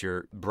 That's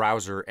your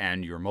browser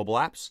and your mobile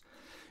apps.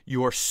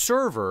 Your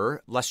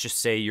server, let's just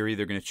say you're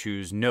either going to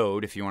choose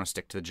Node if you want to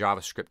stick to the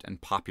JavaScript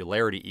and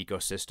Popularity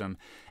ecosystem,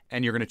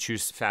 and you're going to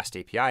choose Fast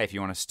API if you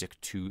want to stick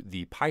to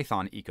the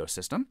Python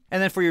ecosystem.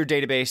 And then for your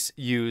database,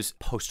 use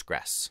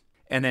Postgres.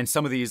 And then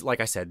some of these, like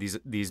I said,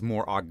 these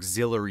more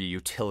auxiliary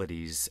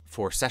utilities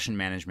for session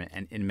management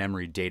and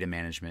in-memory data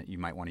management, you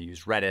might want to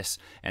use Redis.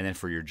 And then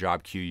for your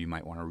job queue, you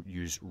might want to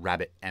use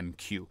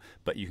RabbitMQ.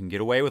 But you can get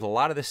away with a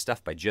lot of this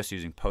stuff by just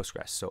using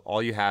Postgres. So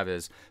all you have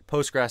is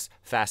Postgres,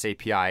 Fast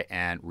API,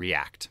 and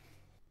React.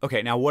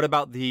 Okay, now what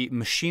about the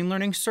machine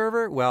learning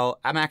server?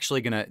 Well,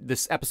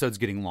 this episode's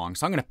getting long,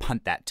 so I'm gonna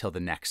punt that till the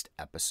next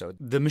episode.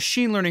 The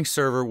machine learning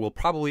server will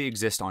probably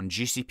exist on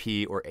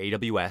GCP or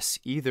AWS,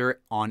 either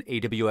on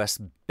AWS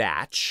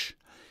Batch,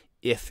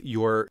 if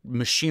your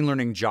machine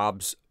learning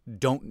jobs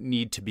don't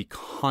need to be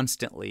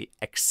constantly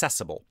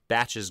accessible.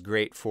 Batch is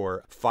great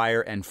for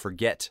fire and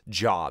forget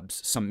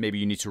jobs. Maybe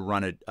you need to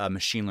run a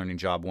machine learning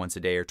job once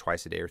a day or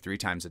twice a day or 3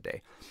 times a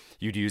day.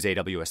 You'd use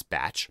AWS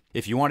Batch.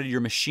 If you wanted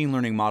your machine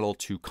learning model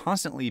to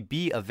constantly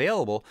be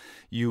available,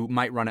 you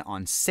might run it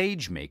on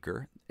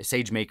SageMaker.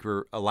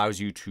 SageMaker allows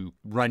you to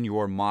run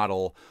your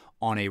model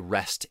on a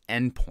REST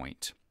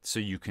endpoint, so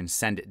you can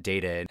send it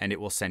data and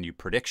it will send you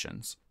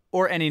predictions.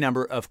 Or any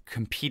number of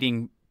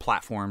competing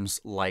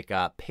platforms like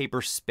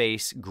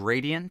Paperspace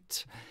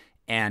Gradient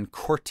and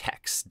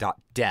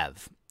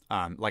Cortex.dev.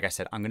 Like I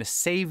said, I'm going to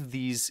save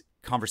these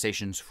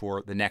conversations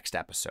for the next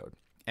episode,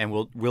 and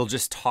we'll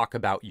just talk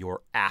about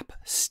your app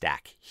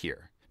stack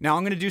here. Now,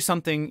 I'm going to do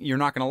something you're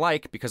not going to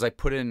like because I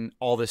put in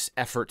all this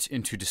effort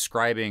into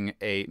describing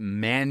a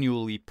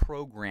manually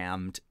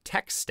programmed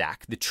tech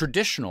stack the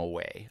traditional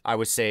way. I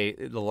would say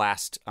the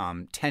last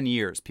 10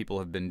 years, people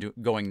have been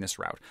going this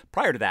route.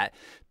 Prior to that,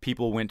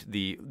 people went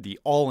the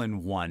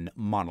all-in-one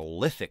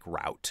monolithic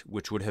route,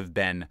 which would have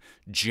been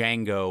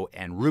Django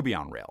and Ruby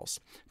on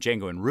Rails.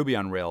 Django and Ruby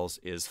on Rails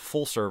is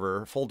full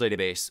server, full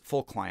database,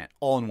 full client,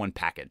 all in one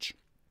package.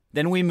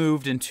 Then we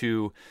moved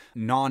into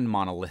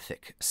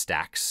non-monolithic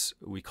stacks.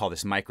 We call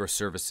this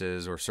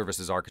microservices or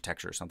services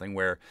architecture or something,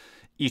 where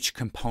each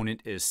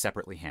component is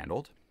separately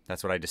handled.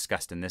 That's what I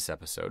discussed in this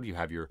episode. You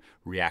have your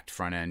React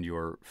front end,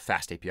 your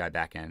Fast API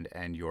backend,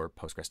 and your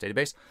Postgres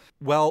database.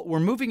 Well, we're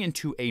moving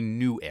into a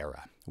new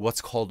era, what's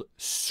called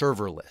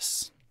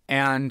serverless.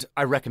 And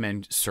I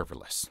recommend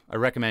serverless. I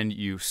recommend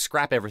you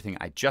scrap everything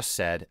I just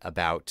said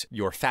about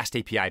your Fast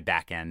API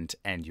backend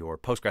and your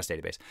Postgres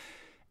database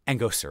and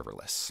go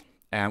serverless.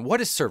 And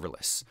what is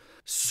serverless?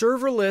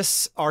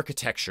 Serverless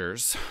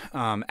architectures,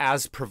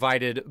 as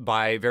provided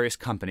by various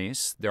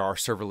companies, there are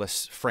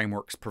serverless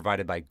frameworks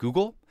provided by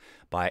Google,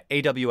 by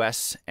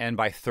AWS, and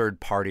by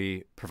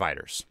third-party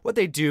providers. What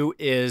they do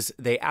is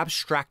they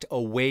abstract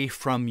away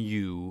from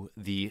you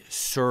the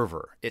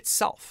server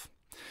itself.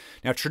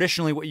 Now,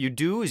 traditionally, what you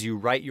do is you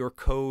write your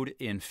code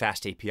in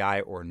Fast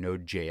API or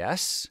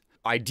Node.js.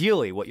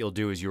 Ideally, what you'll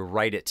do is you'll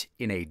write it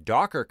in a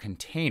Docker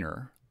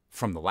container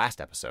from the last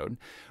episode.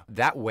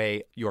 That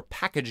way, your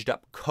packaged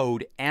up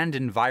code and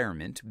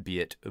environment,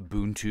 be it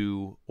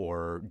Ubuntu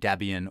or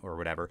Debian or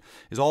whatever,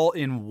 is all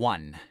in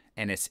one,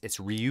 and it's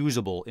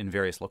reusable in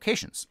various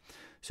locations.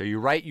 So you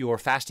write your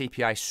Fast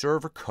API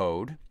server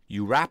code,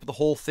 you wrap the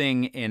whole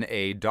thing in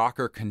a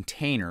Docker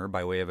container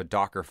by way of a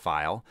Docker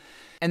file,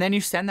 and then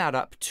you send that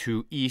up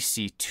to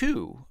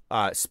EC2,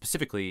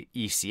 specifically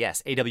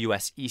ECS,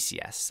 AWS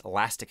ECS,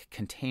 Elastic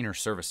Container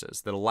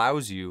Services, that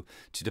allows you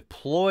to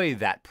deploy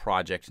that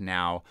project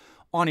now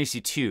on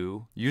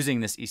EC2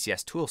 using this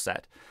ECS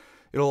toolset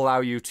It'll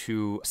allow you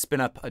to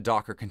spin up a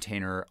Docker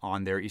container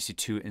on their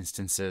EC2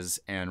 instances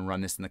and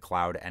run this in the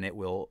cloud, and it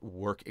will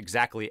work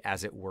exactly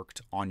as it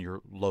worked on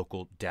your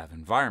local dev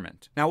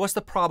environment. Now, what's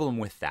the problem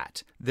with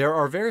that? There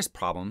are various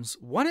problems.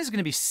 One is going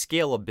to be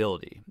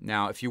scalability.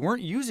 Now, if you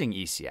weren't using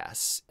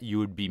ECS, you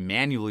would be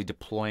manually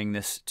deploying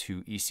this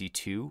to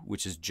EC2,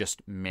 which is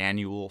just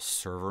manual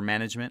server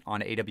management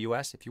on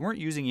AWS. If you weren't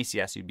using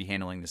ECS, you'd be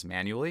handling this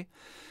manually.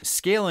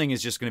 Scaling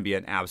is just going to be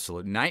an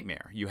absolute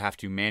nightmare. You have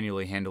to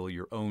manually handle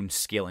your own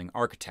scaling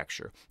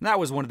architecture. And that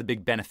was one of the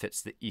big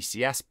benefits that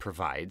ECS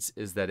provides,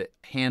 is that it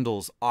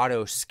handles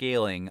auto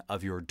scaling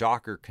of your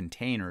Docker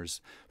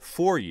containers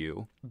for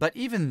you. But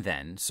even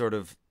then,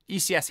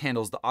 ECS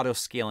handles the auto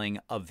scaling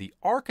of the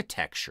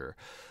architecture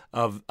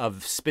of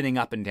spinning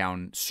up and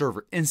down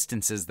server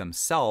instances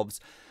themselves.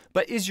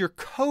 But is your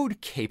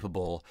code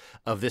capable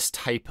of this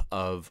type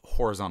of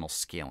horizontal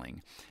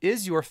scaling?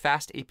 Is your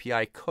Fast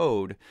API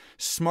code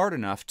smart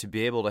enough to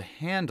be able to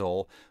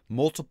handle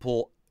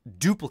multiple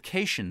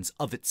duplications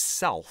of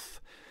itself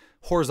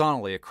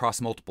horizontally across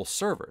multiple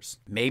servers?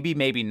 Maybe,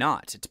 maybe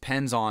not. It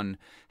depends on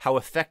how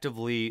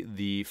effectively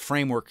the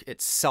framework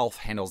itself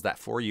handles that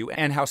for you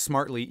and how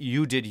smartly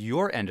you did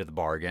your end of the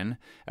bargain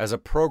as a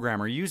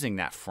programmer using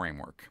that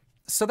framework.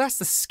 So that's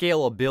the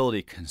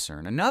scalability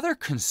concern. Another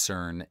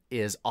concern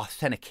is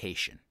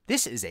authentication.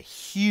 This is a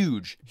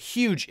huge,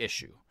 huge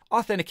issue.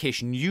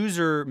 Authentication,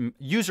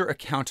 user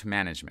account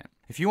management.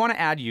 If you want to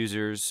add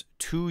users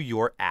to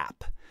your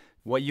app,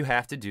 what you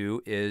have to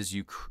do is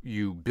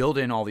you build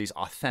in all these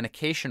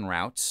authentication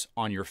routes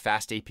on your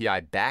Fast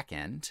API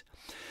backend,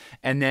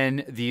 and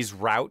then these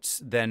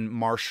routes then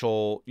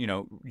marshal,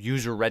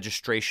 user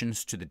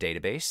registrations to the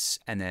database,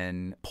 and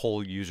then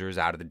pull users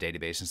out of the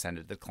database and send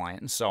it to the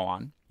client, and so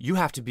on. You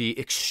have to be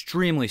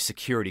extremely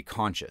security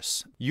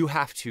conscious. You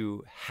have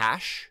to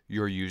hash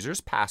your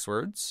users'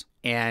 passwords,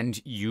 and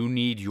you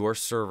need your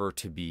server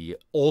to be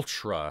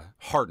ultra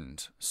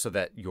hardened so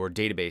that your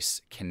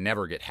database can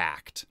never get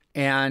hacked.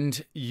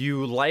 And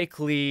you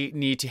likely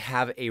need to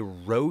have a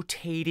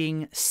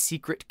rotating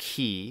secret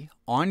key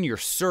on your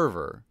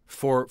server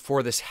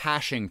for this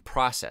hashing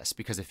process,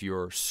 because if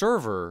your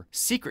server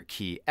secret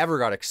key ever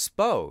got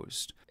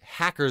exposed,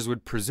 hackers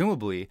would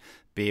presumably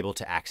be able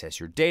to access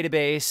your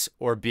database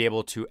or be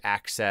able to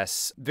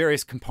access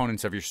various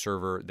components of your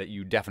server that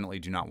you definitely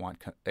do not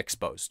want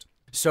exposed.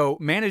 So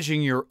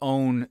managing your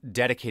own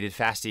dedicated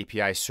Fast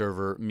API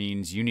server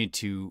means you need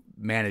to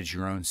manage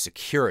your own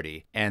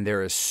security. And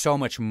there is so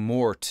much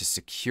more to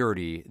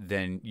security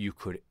than you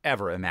could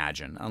ever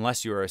imagine,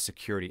 unless you are a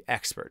security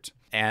expert.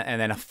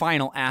 And then a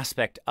final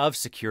aspect of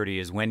security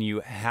is when you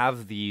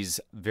have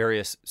these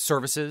various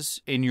services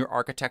in your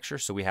architecture.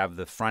 So we have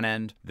the front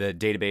end, the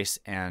database,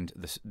 and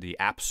the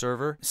app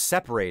server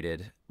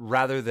separated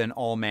rather than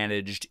all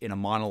managed in a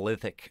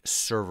monolithic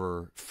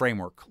server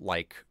framework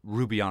like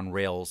Ruby on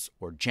Rails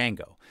or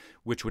Django,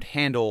 which would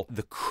handle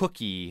the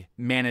cookie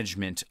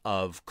management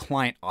of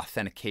client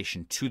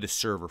authentication to the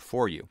server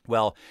for you.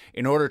 Well,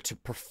 in order to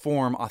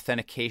perform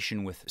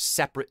authentication with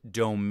separate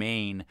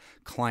domain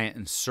client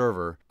and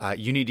server,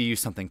 you need to use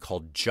something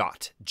called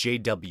JWT,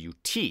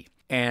 JWT.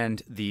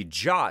 And the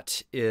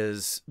JWT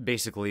is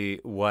basically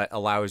what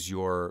allows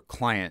your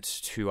client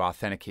to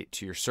authenticate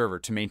to your server,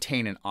 to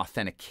maintain an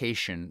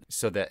authentication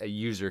so that a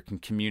user can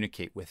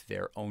communicate with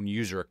their own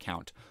user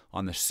account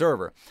on the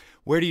server.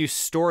 Where do you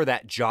store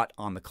that JWT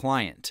on the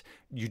client?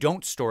 You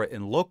don't store it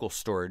in local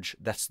storage.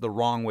 That's the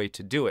wrong way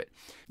to do it.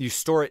 You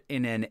store it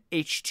in an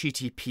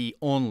HTTP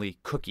only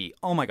cookie.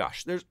 Oh my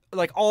gosh, there's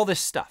like all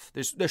this stuff.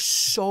 There's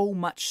so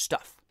much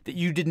stuff that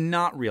you did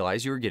not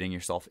realize you were getting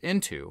yourself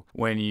into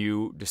when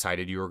you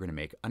decided you were going to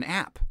make an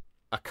app,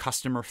 a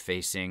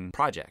customer-facing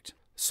project.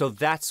 So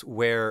that's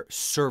where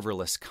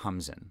serverless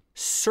comes in.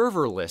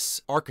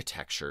 Serverless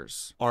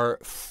architectures are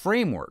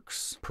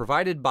frameworks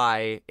provided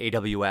by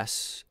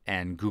AWS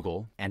and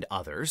Google and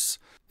others.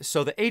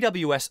 So the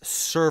AWS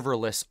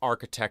serverless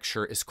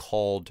architecture is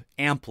called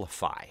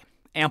Amplify.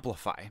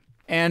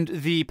 And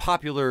the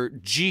popular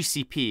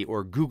GCP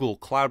or Google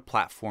Cloud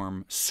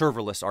Platform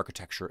serverless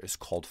architecture is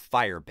called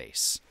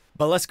Firebase.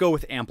 But let's go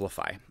with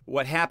Amplify.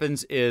 What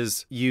happens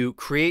is you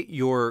create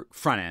your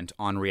front end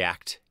on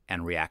React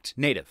and React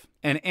Native.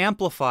 And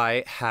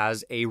Amplify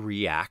has a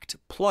React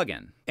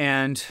plugin.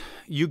 And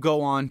you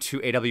go on to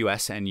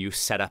AWS and you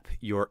set up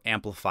your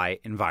Amplify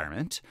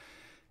environment.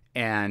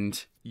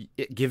 And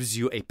it gives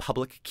you a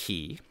public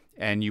key.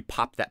 And you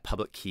pop that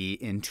public key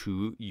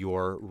into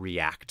your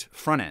React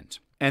front end.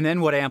 And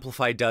then what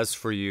Amplify does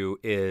for you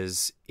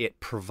is it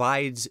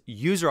provides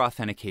user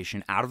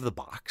authentication out of the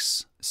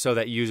box so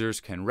that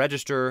users can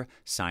register,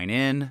 sign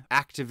in,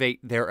 activate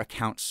their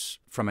accounts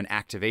from an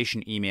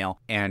activation email,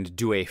 and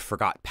do a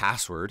forgot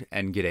password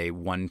and get a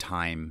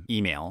one-time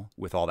email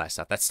with all that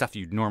stuff. That's stuff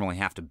you'd normally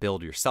have to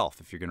build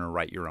yourself if you're going to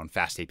write your own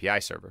Fast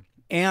API server.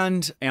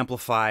 And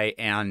Amplify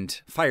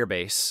and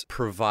Firebase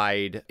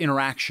provide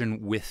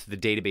interaction with the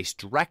database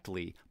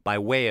directly by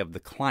way of the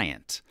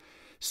client.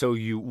 So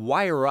you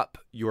wire up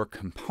your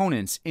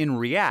components in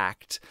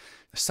React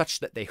such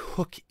that they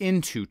hook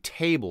into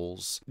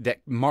tables that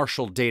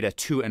marshal data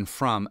to and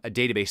from a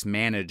database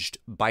managed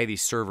by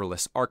these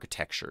serverless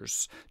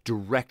architectures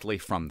directly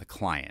from the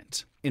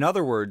client. In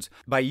other words,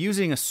 by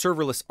using a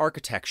serverless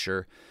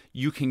architecture,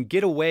 you can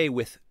get away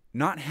with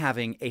not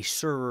having a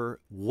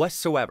server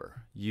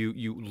whatsoever.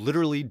 You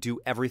literally do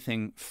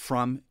everything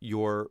from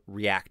your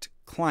React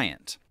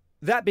client.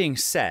 That being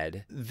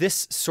said,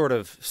 this sort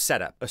of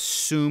setup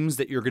assumes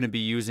that you're going to be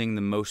using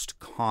the most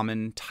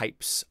common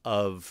types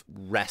of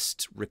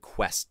REST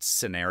request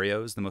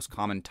scenarios, the most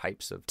common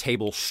types of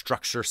table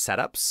structure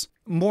setups.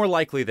 More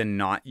likely than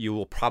not, you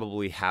will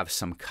probably have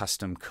some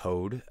custom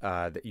code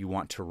that you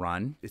want to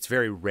run. It's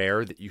very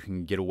rare that you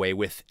can get away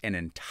with an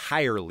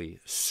entirely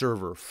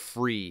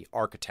server-free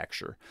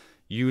architecture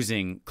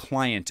using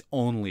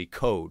client-only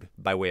code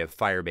by way of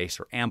Firebase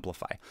or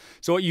Amplify.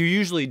 So what you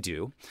usually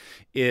do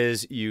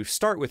is you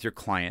start with your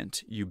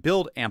client, you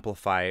build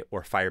Amplify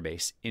or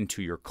Firebase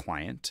into your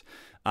client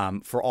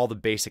for all the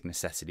basic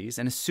necessities.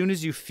 And as soon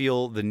as you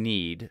feel the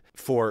need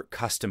for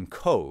custom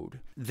code,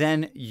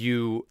 then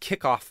you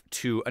kick off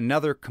to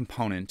another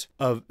component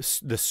of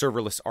the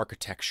serverless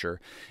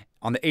architecture.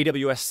 On the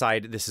AWS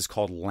side, this is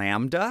called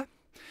Lambda.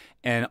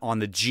 And on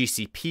the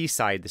GCP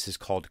side, this is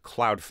called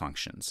Cloud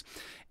Functions.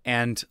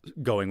 And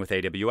going with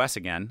AWS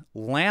again,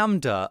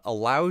 Lambda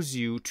allows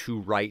you to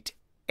write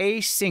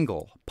a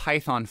single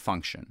Python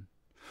function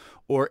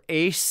or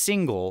a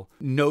single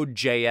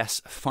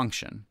Node.js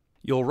function.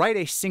 You'll write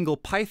a single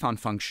Python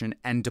function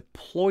and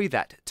deploy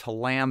that to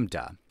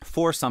Lambda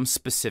for some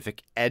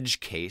specific edge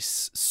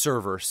case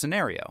server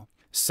scenario.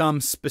 Some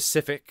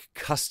specific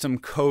custom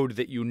code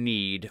that you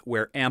need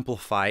where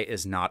Amplify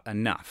is not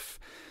enough.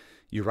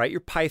 You write your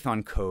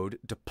Python code,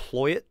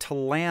 deploy it to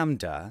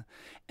Lambda,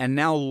 and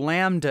now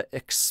Lambda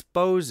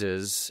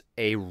exposes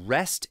a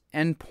REST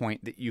endpoint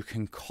that you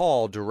can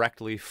call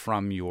directly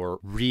from your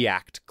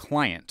React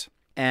client.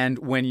 And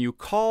when you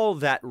call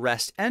that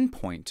REST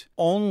endpoint,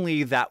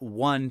 only that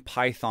one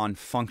Python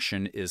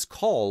function is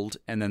called,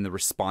 and then the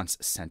response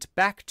sent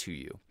back to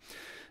you.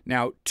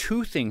 Now,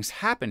 two things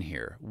happen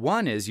here.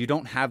 One is you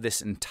don't have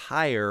this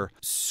entire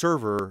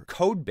server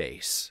code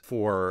base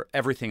for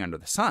everything under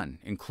the sun,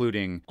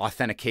 including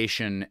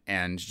authentication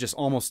and just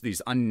almost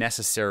these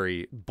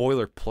unnecessary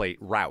boilerplate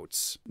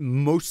routes.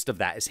 Most of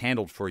that is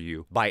handled for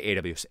you by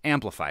AWS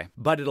Amplify,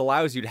 but it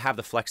allows you to have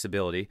the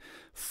flexibility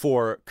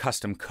for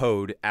custom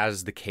code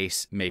as the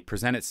case may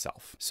present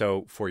itself.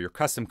 So for your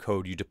custom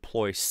code, you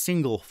deploy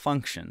single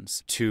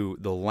functions to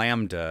the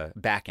Lambda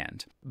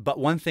backend. But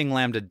one thing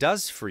Lambda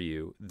does for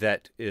you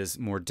that is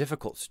more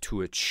difficult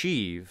to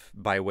achieve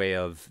by way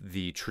of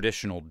the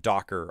traditional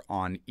Docker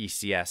on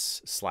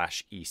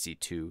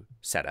ECS/EC2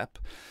 setup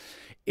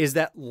is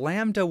that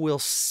Lambda will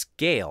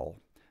scale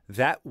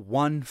that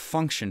one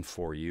function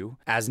for you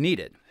as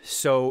needed.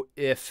 So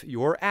if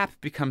your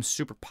app becomes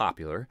super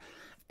popular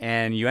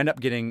and you end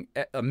up getting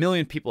a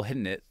million people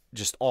hitting it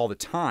just all the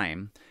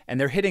time, and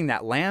they're hitting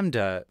that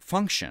Lambda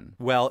function,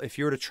 well, if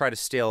you were to try to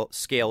scale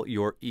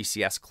your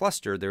ECS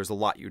cluster, there's a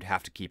lot you'd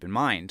have to keep in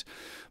mind,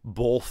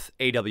 both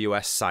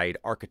AWS side,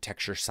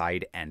 architecture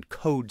side, and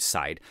code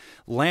side.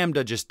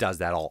 Lambda just does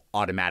that all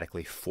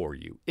automatically for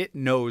you. It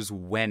knows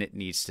when it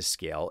needs to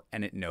scale,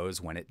 and it knows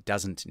when it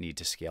doesn't need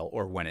to scale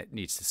or when it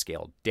needs to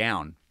scale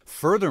down.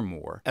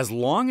 Furthermore, as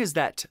long as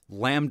that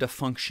Lambda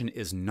function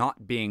is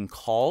not being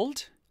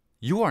called,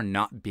 you are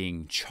not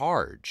being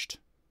charged.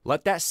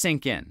 Let that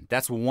sink in.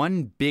 That's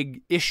one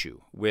big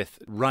issue with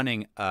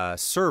running a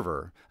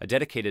server, a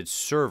dedicated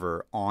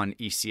server on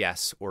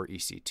ECS or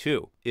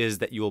EC2, is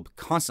that you will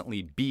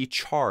constantly be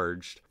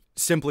charged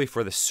simply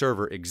for the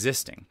server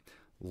existing.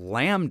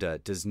 Lambda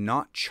does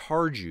not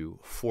charge you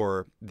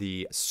for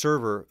the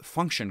server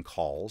function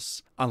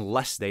calls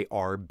unless they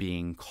are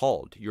being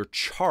called. You're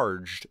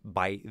charged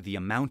by the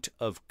amount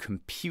of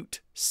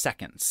compute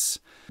seconds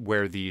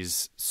where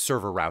these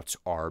server routes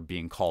are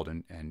being called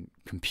and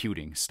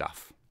computing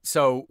stuff.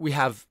 So we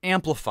have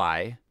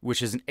Amplify,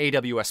 which is an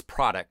AWS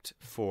product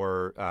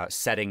for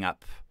setting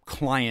up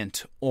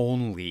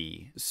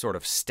client-only sort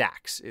of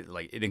stacks.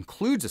 It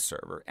includes a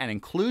server and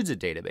includes a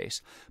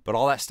database, but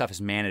all that stuff is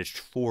managed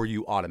for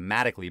you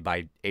automatically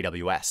by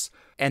AWS.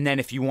 And then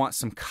if you want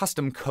some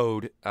custom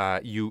code,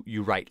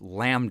 you write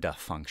Lambda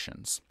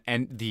functions.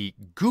 And the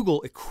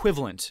Google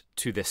equivalent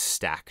to this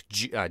stack,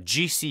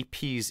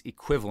 GCP's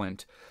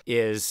equivalent,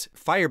 is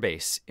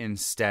Firebase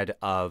instead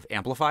of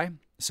Amplify.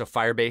 So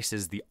Firebase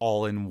is the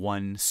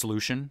all-in-one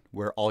solution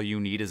where all you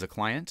need is a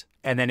client.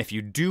 And then if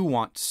you do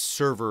want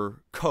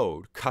server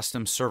code,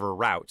 custom server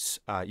routes,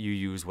 you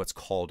use what's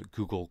called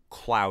Google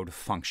Cloud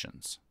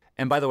Functions.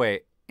 And by the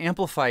way,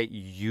 Amplify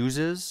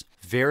uses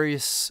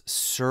various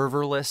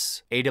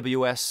serverless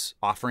AWS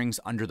offerings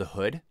under the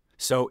hood.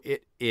 So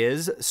it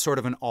is sort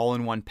of an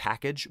all-in-one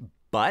package,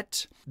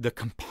 but the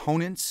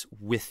components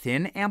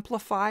within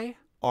Amplify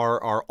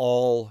are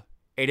all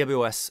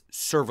AWS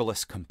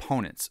serverless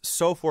components.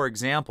 So for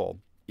example,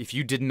 if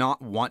you did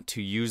not want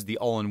to use the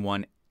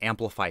all-in-one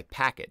Amplify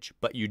package,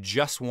 but you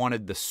just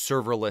wanted the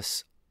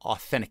serverless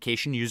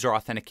authentication, user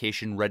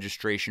authentication,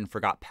 registration,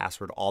 forgot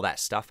password, all that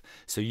stuff,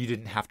 so you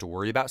didn't have to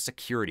worry about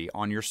security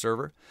on your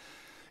server.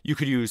 You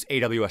could use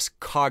AWS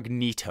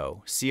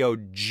Cognito,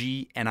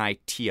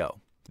 Cognito.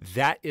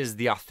 That is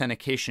the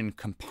authentication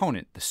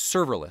component, the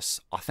serverless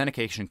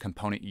authentication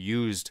component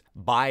used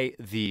by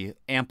the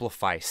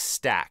Amplify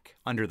stack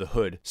under the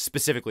hood,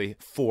 specifically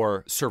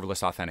for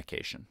serverless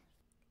authentication.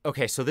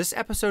 Okay, so this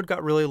episode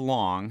got really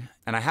long,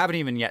 and I haven't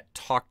even yet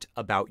talked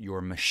about your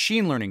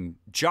machine learning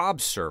job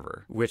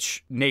server,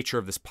 which nature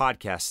of this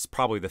podcast is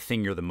probably the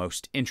thing you're the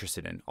most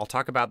interested in. I'll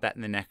talk about that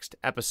in the next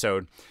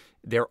episode.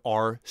 There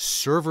are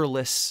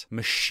serverless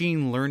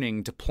machine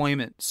learning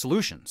deployment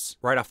solutions.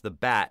 Right off the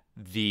bat,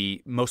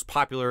 the most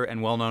popular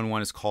and well-known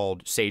one is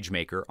called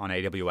SageMaker on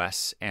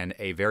AWS, and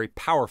a very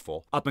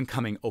powerful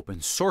up-and-coming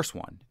open source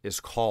one is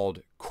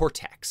called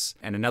Cortex,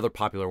 and another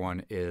popular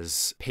one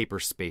is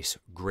Paperspace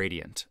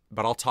Gradient.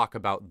 But I'll talk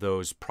about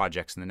those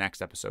projects in the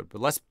next episode. But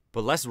let's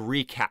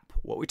recap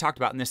what we talked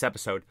about in this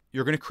episode.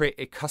 You're going to create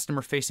a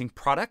customer-facing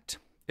product.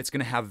 It's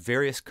going to have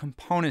various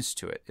components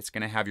to it. It's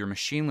going to have your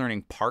machine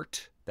learning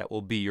part. That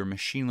will be your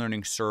machine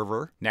learning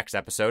server next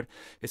episode.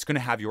 It's going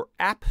to have your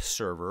app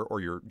server,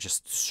 or your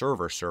just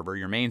server,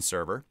 your main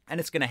server. And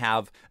it's going to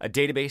have a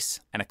database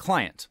and a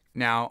client.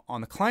 Now,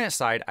 on the client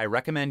side, I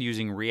recommend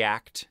using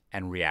React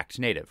and React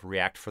Native.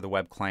 React for the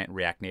web client,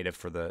 React Native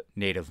for the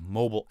native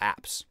mobile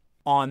apps.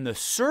 On the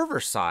server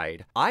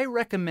side, I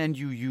recommend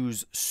you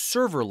use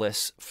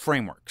serverless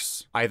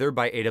frameworks, either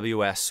by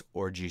AWS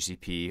or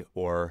GCP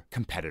or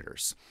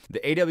competitors. The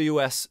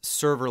AWS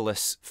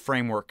serverless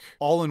framework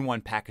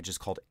all-in-one package is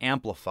called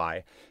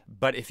Amplify,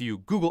 but if you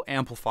Google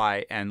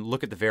Amplify and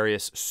look at the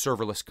various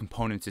serverless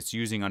components it's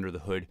using under the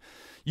hood,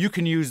 you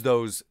can use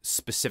those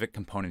specific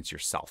components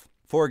yourself.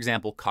 For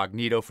example,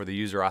 Cognito for the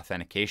user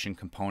authentication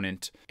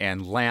component,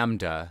 and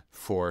Lambda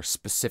for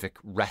specific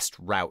REST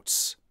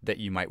routes that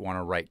you might want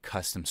to write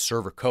custom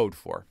server code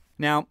for.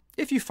 Now,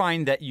 if you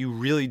find that you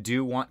really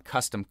do want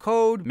custom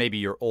code, maybe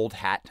you're old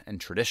hat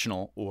and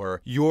traditional,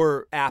 or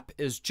your app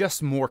is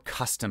just more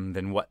custom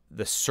than what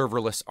the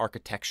serverless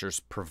architectures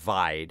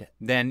provide,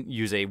 then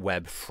use a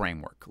web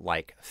framework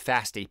like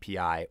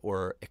FastAPI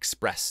or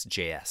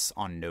Express.js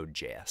on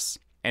Node.js.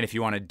 And if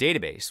you want a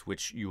database,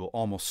 which you will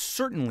almost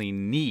certainly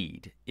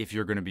need if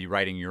you're going to be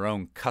writing your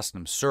own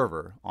custom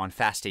server on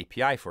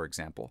FastAPI, for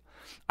example,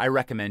 I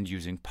recommend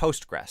using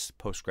Postgres.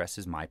 Postgres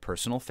is my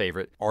personal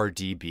favorite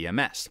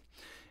RDBMS.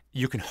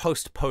 You can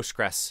host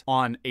Postgres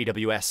on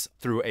AWS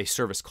through a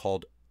service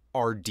called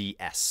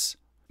RDS.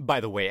 By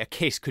the way, a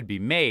case could be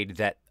made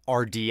that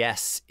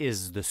RDS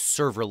is the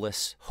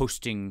serverless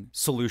hosting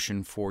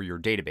solution for your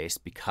database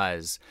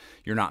because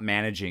you're not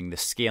managing the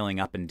scaling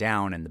up and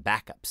down and the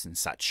backups and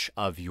such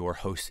of your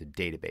hosted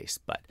database.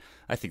 But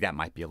I think that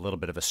might be a little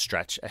bit of a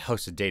stretch. A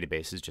hosted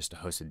database is just a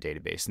hosted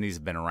database, and these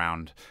have been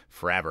around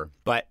forever.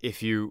 But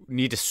if you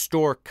need to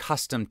store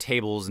custom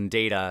tables and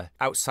data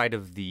outside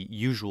of the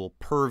usual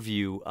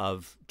purview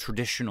of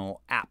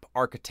traditional app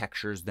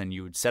architectures, then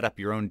you would set up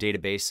your own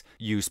database,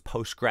 use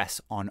Postgres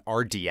on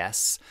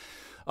RDS.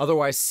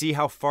 Otherwise, see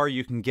how far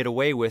you can get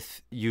away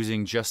with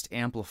using just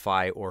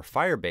Amplify or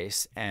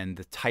Firebase and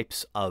the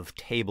types of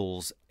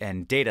tables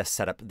and data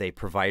setup they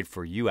provide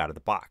for you out of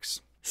the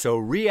box. So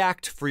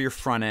React for your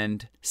front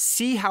end.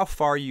 See how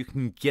far you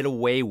can get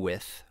away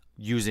with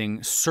using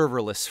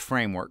serverless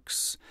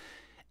frameworks.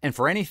 And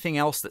for anything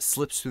else that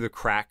slips through the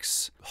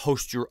cracks,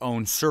 host your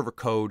own server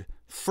code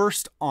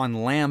first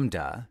on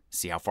Lambda.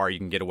 See how far you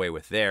can get away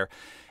with there.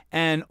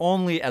 And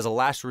only as a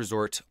last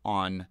resort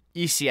on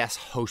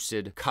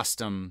ECS-hosted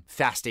custom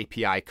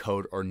FastAPI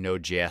code or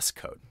Node.js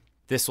code.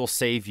 This will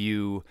save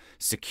you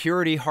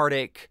security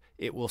heartache,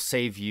 it will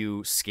save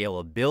you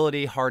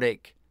scalability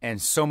heartache,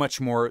 and so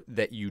much more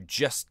that you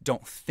just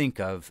don't think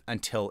of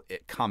until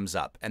it comes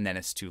up, and then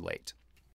it's too late.